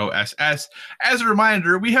 CYCOCROSS. As a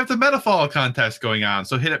reminder, we have the Metafall contest going on.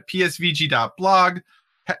 So hit up psvg.blog,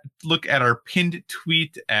 look at our pinned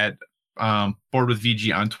tweet at Board with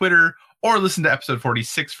VG on Twitter, or listen to episode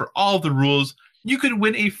 46 for all the rules. You could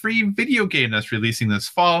win a free video game that's releasing this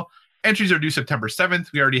fall. Entries are due September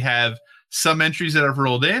 7th. We already have some entries that have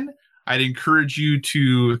rolled in. I'd encourage you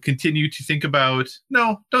to continue to think about,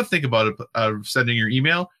 don't think about it, sending your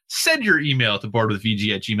email. Send your email to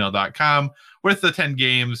boardwithvg@gmail.com with the 10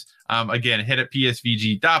 games. Again, hit up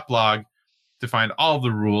psvg.blog to find all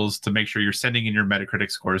the rules to make sure you're sending in your Metacritic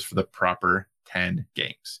scores for the proper 10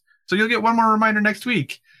 games. So you'll get one more reminder next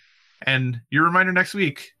week. And your reminder next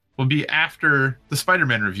week will be after the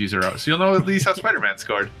Spider-Man reviews are out. So you'll know at least how Spider-Man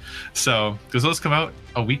scored. So, because those come out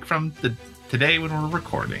a week from today when we're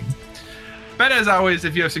recording. But as always,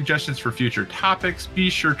 if you have suggestions for future topics,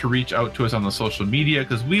 be sure to reach out to us on the social media,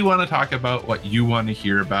 because we want to talk about what you want to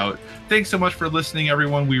hear about. Thanks so much for listening,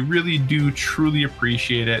 everyone. We really do truly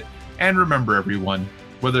appreciate it. And remember, everyone,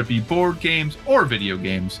 whether it be board games or video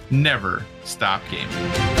games, never stop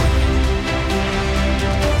gaming.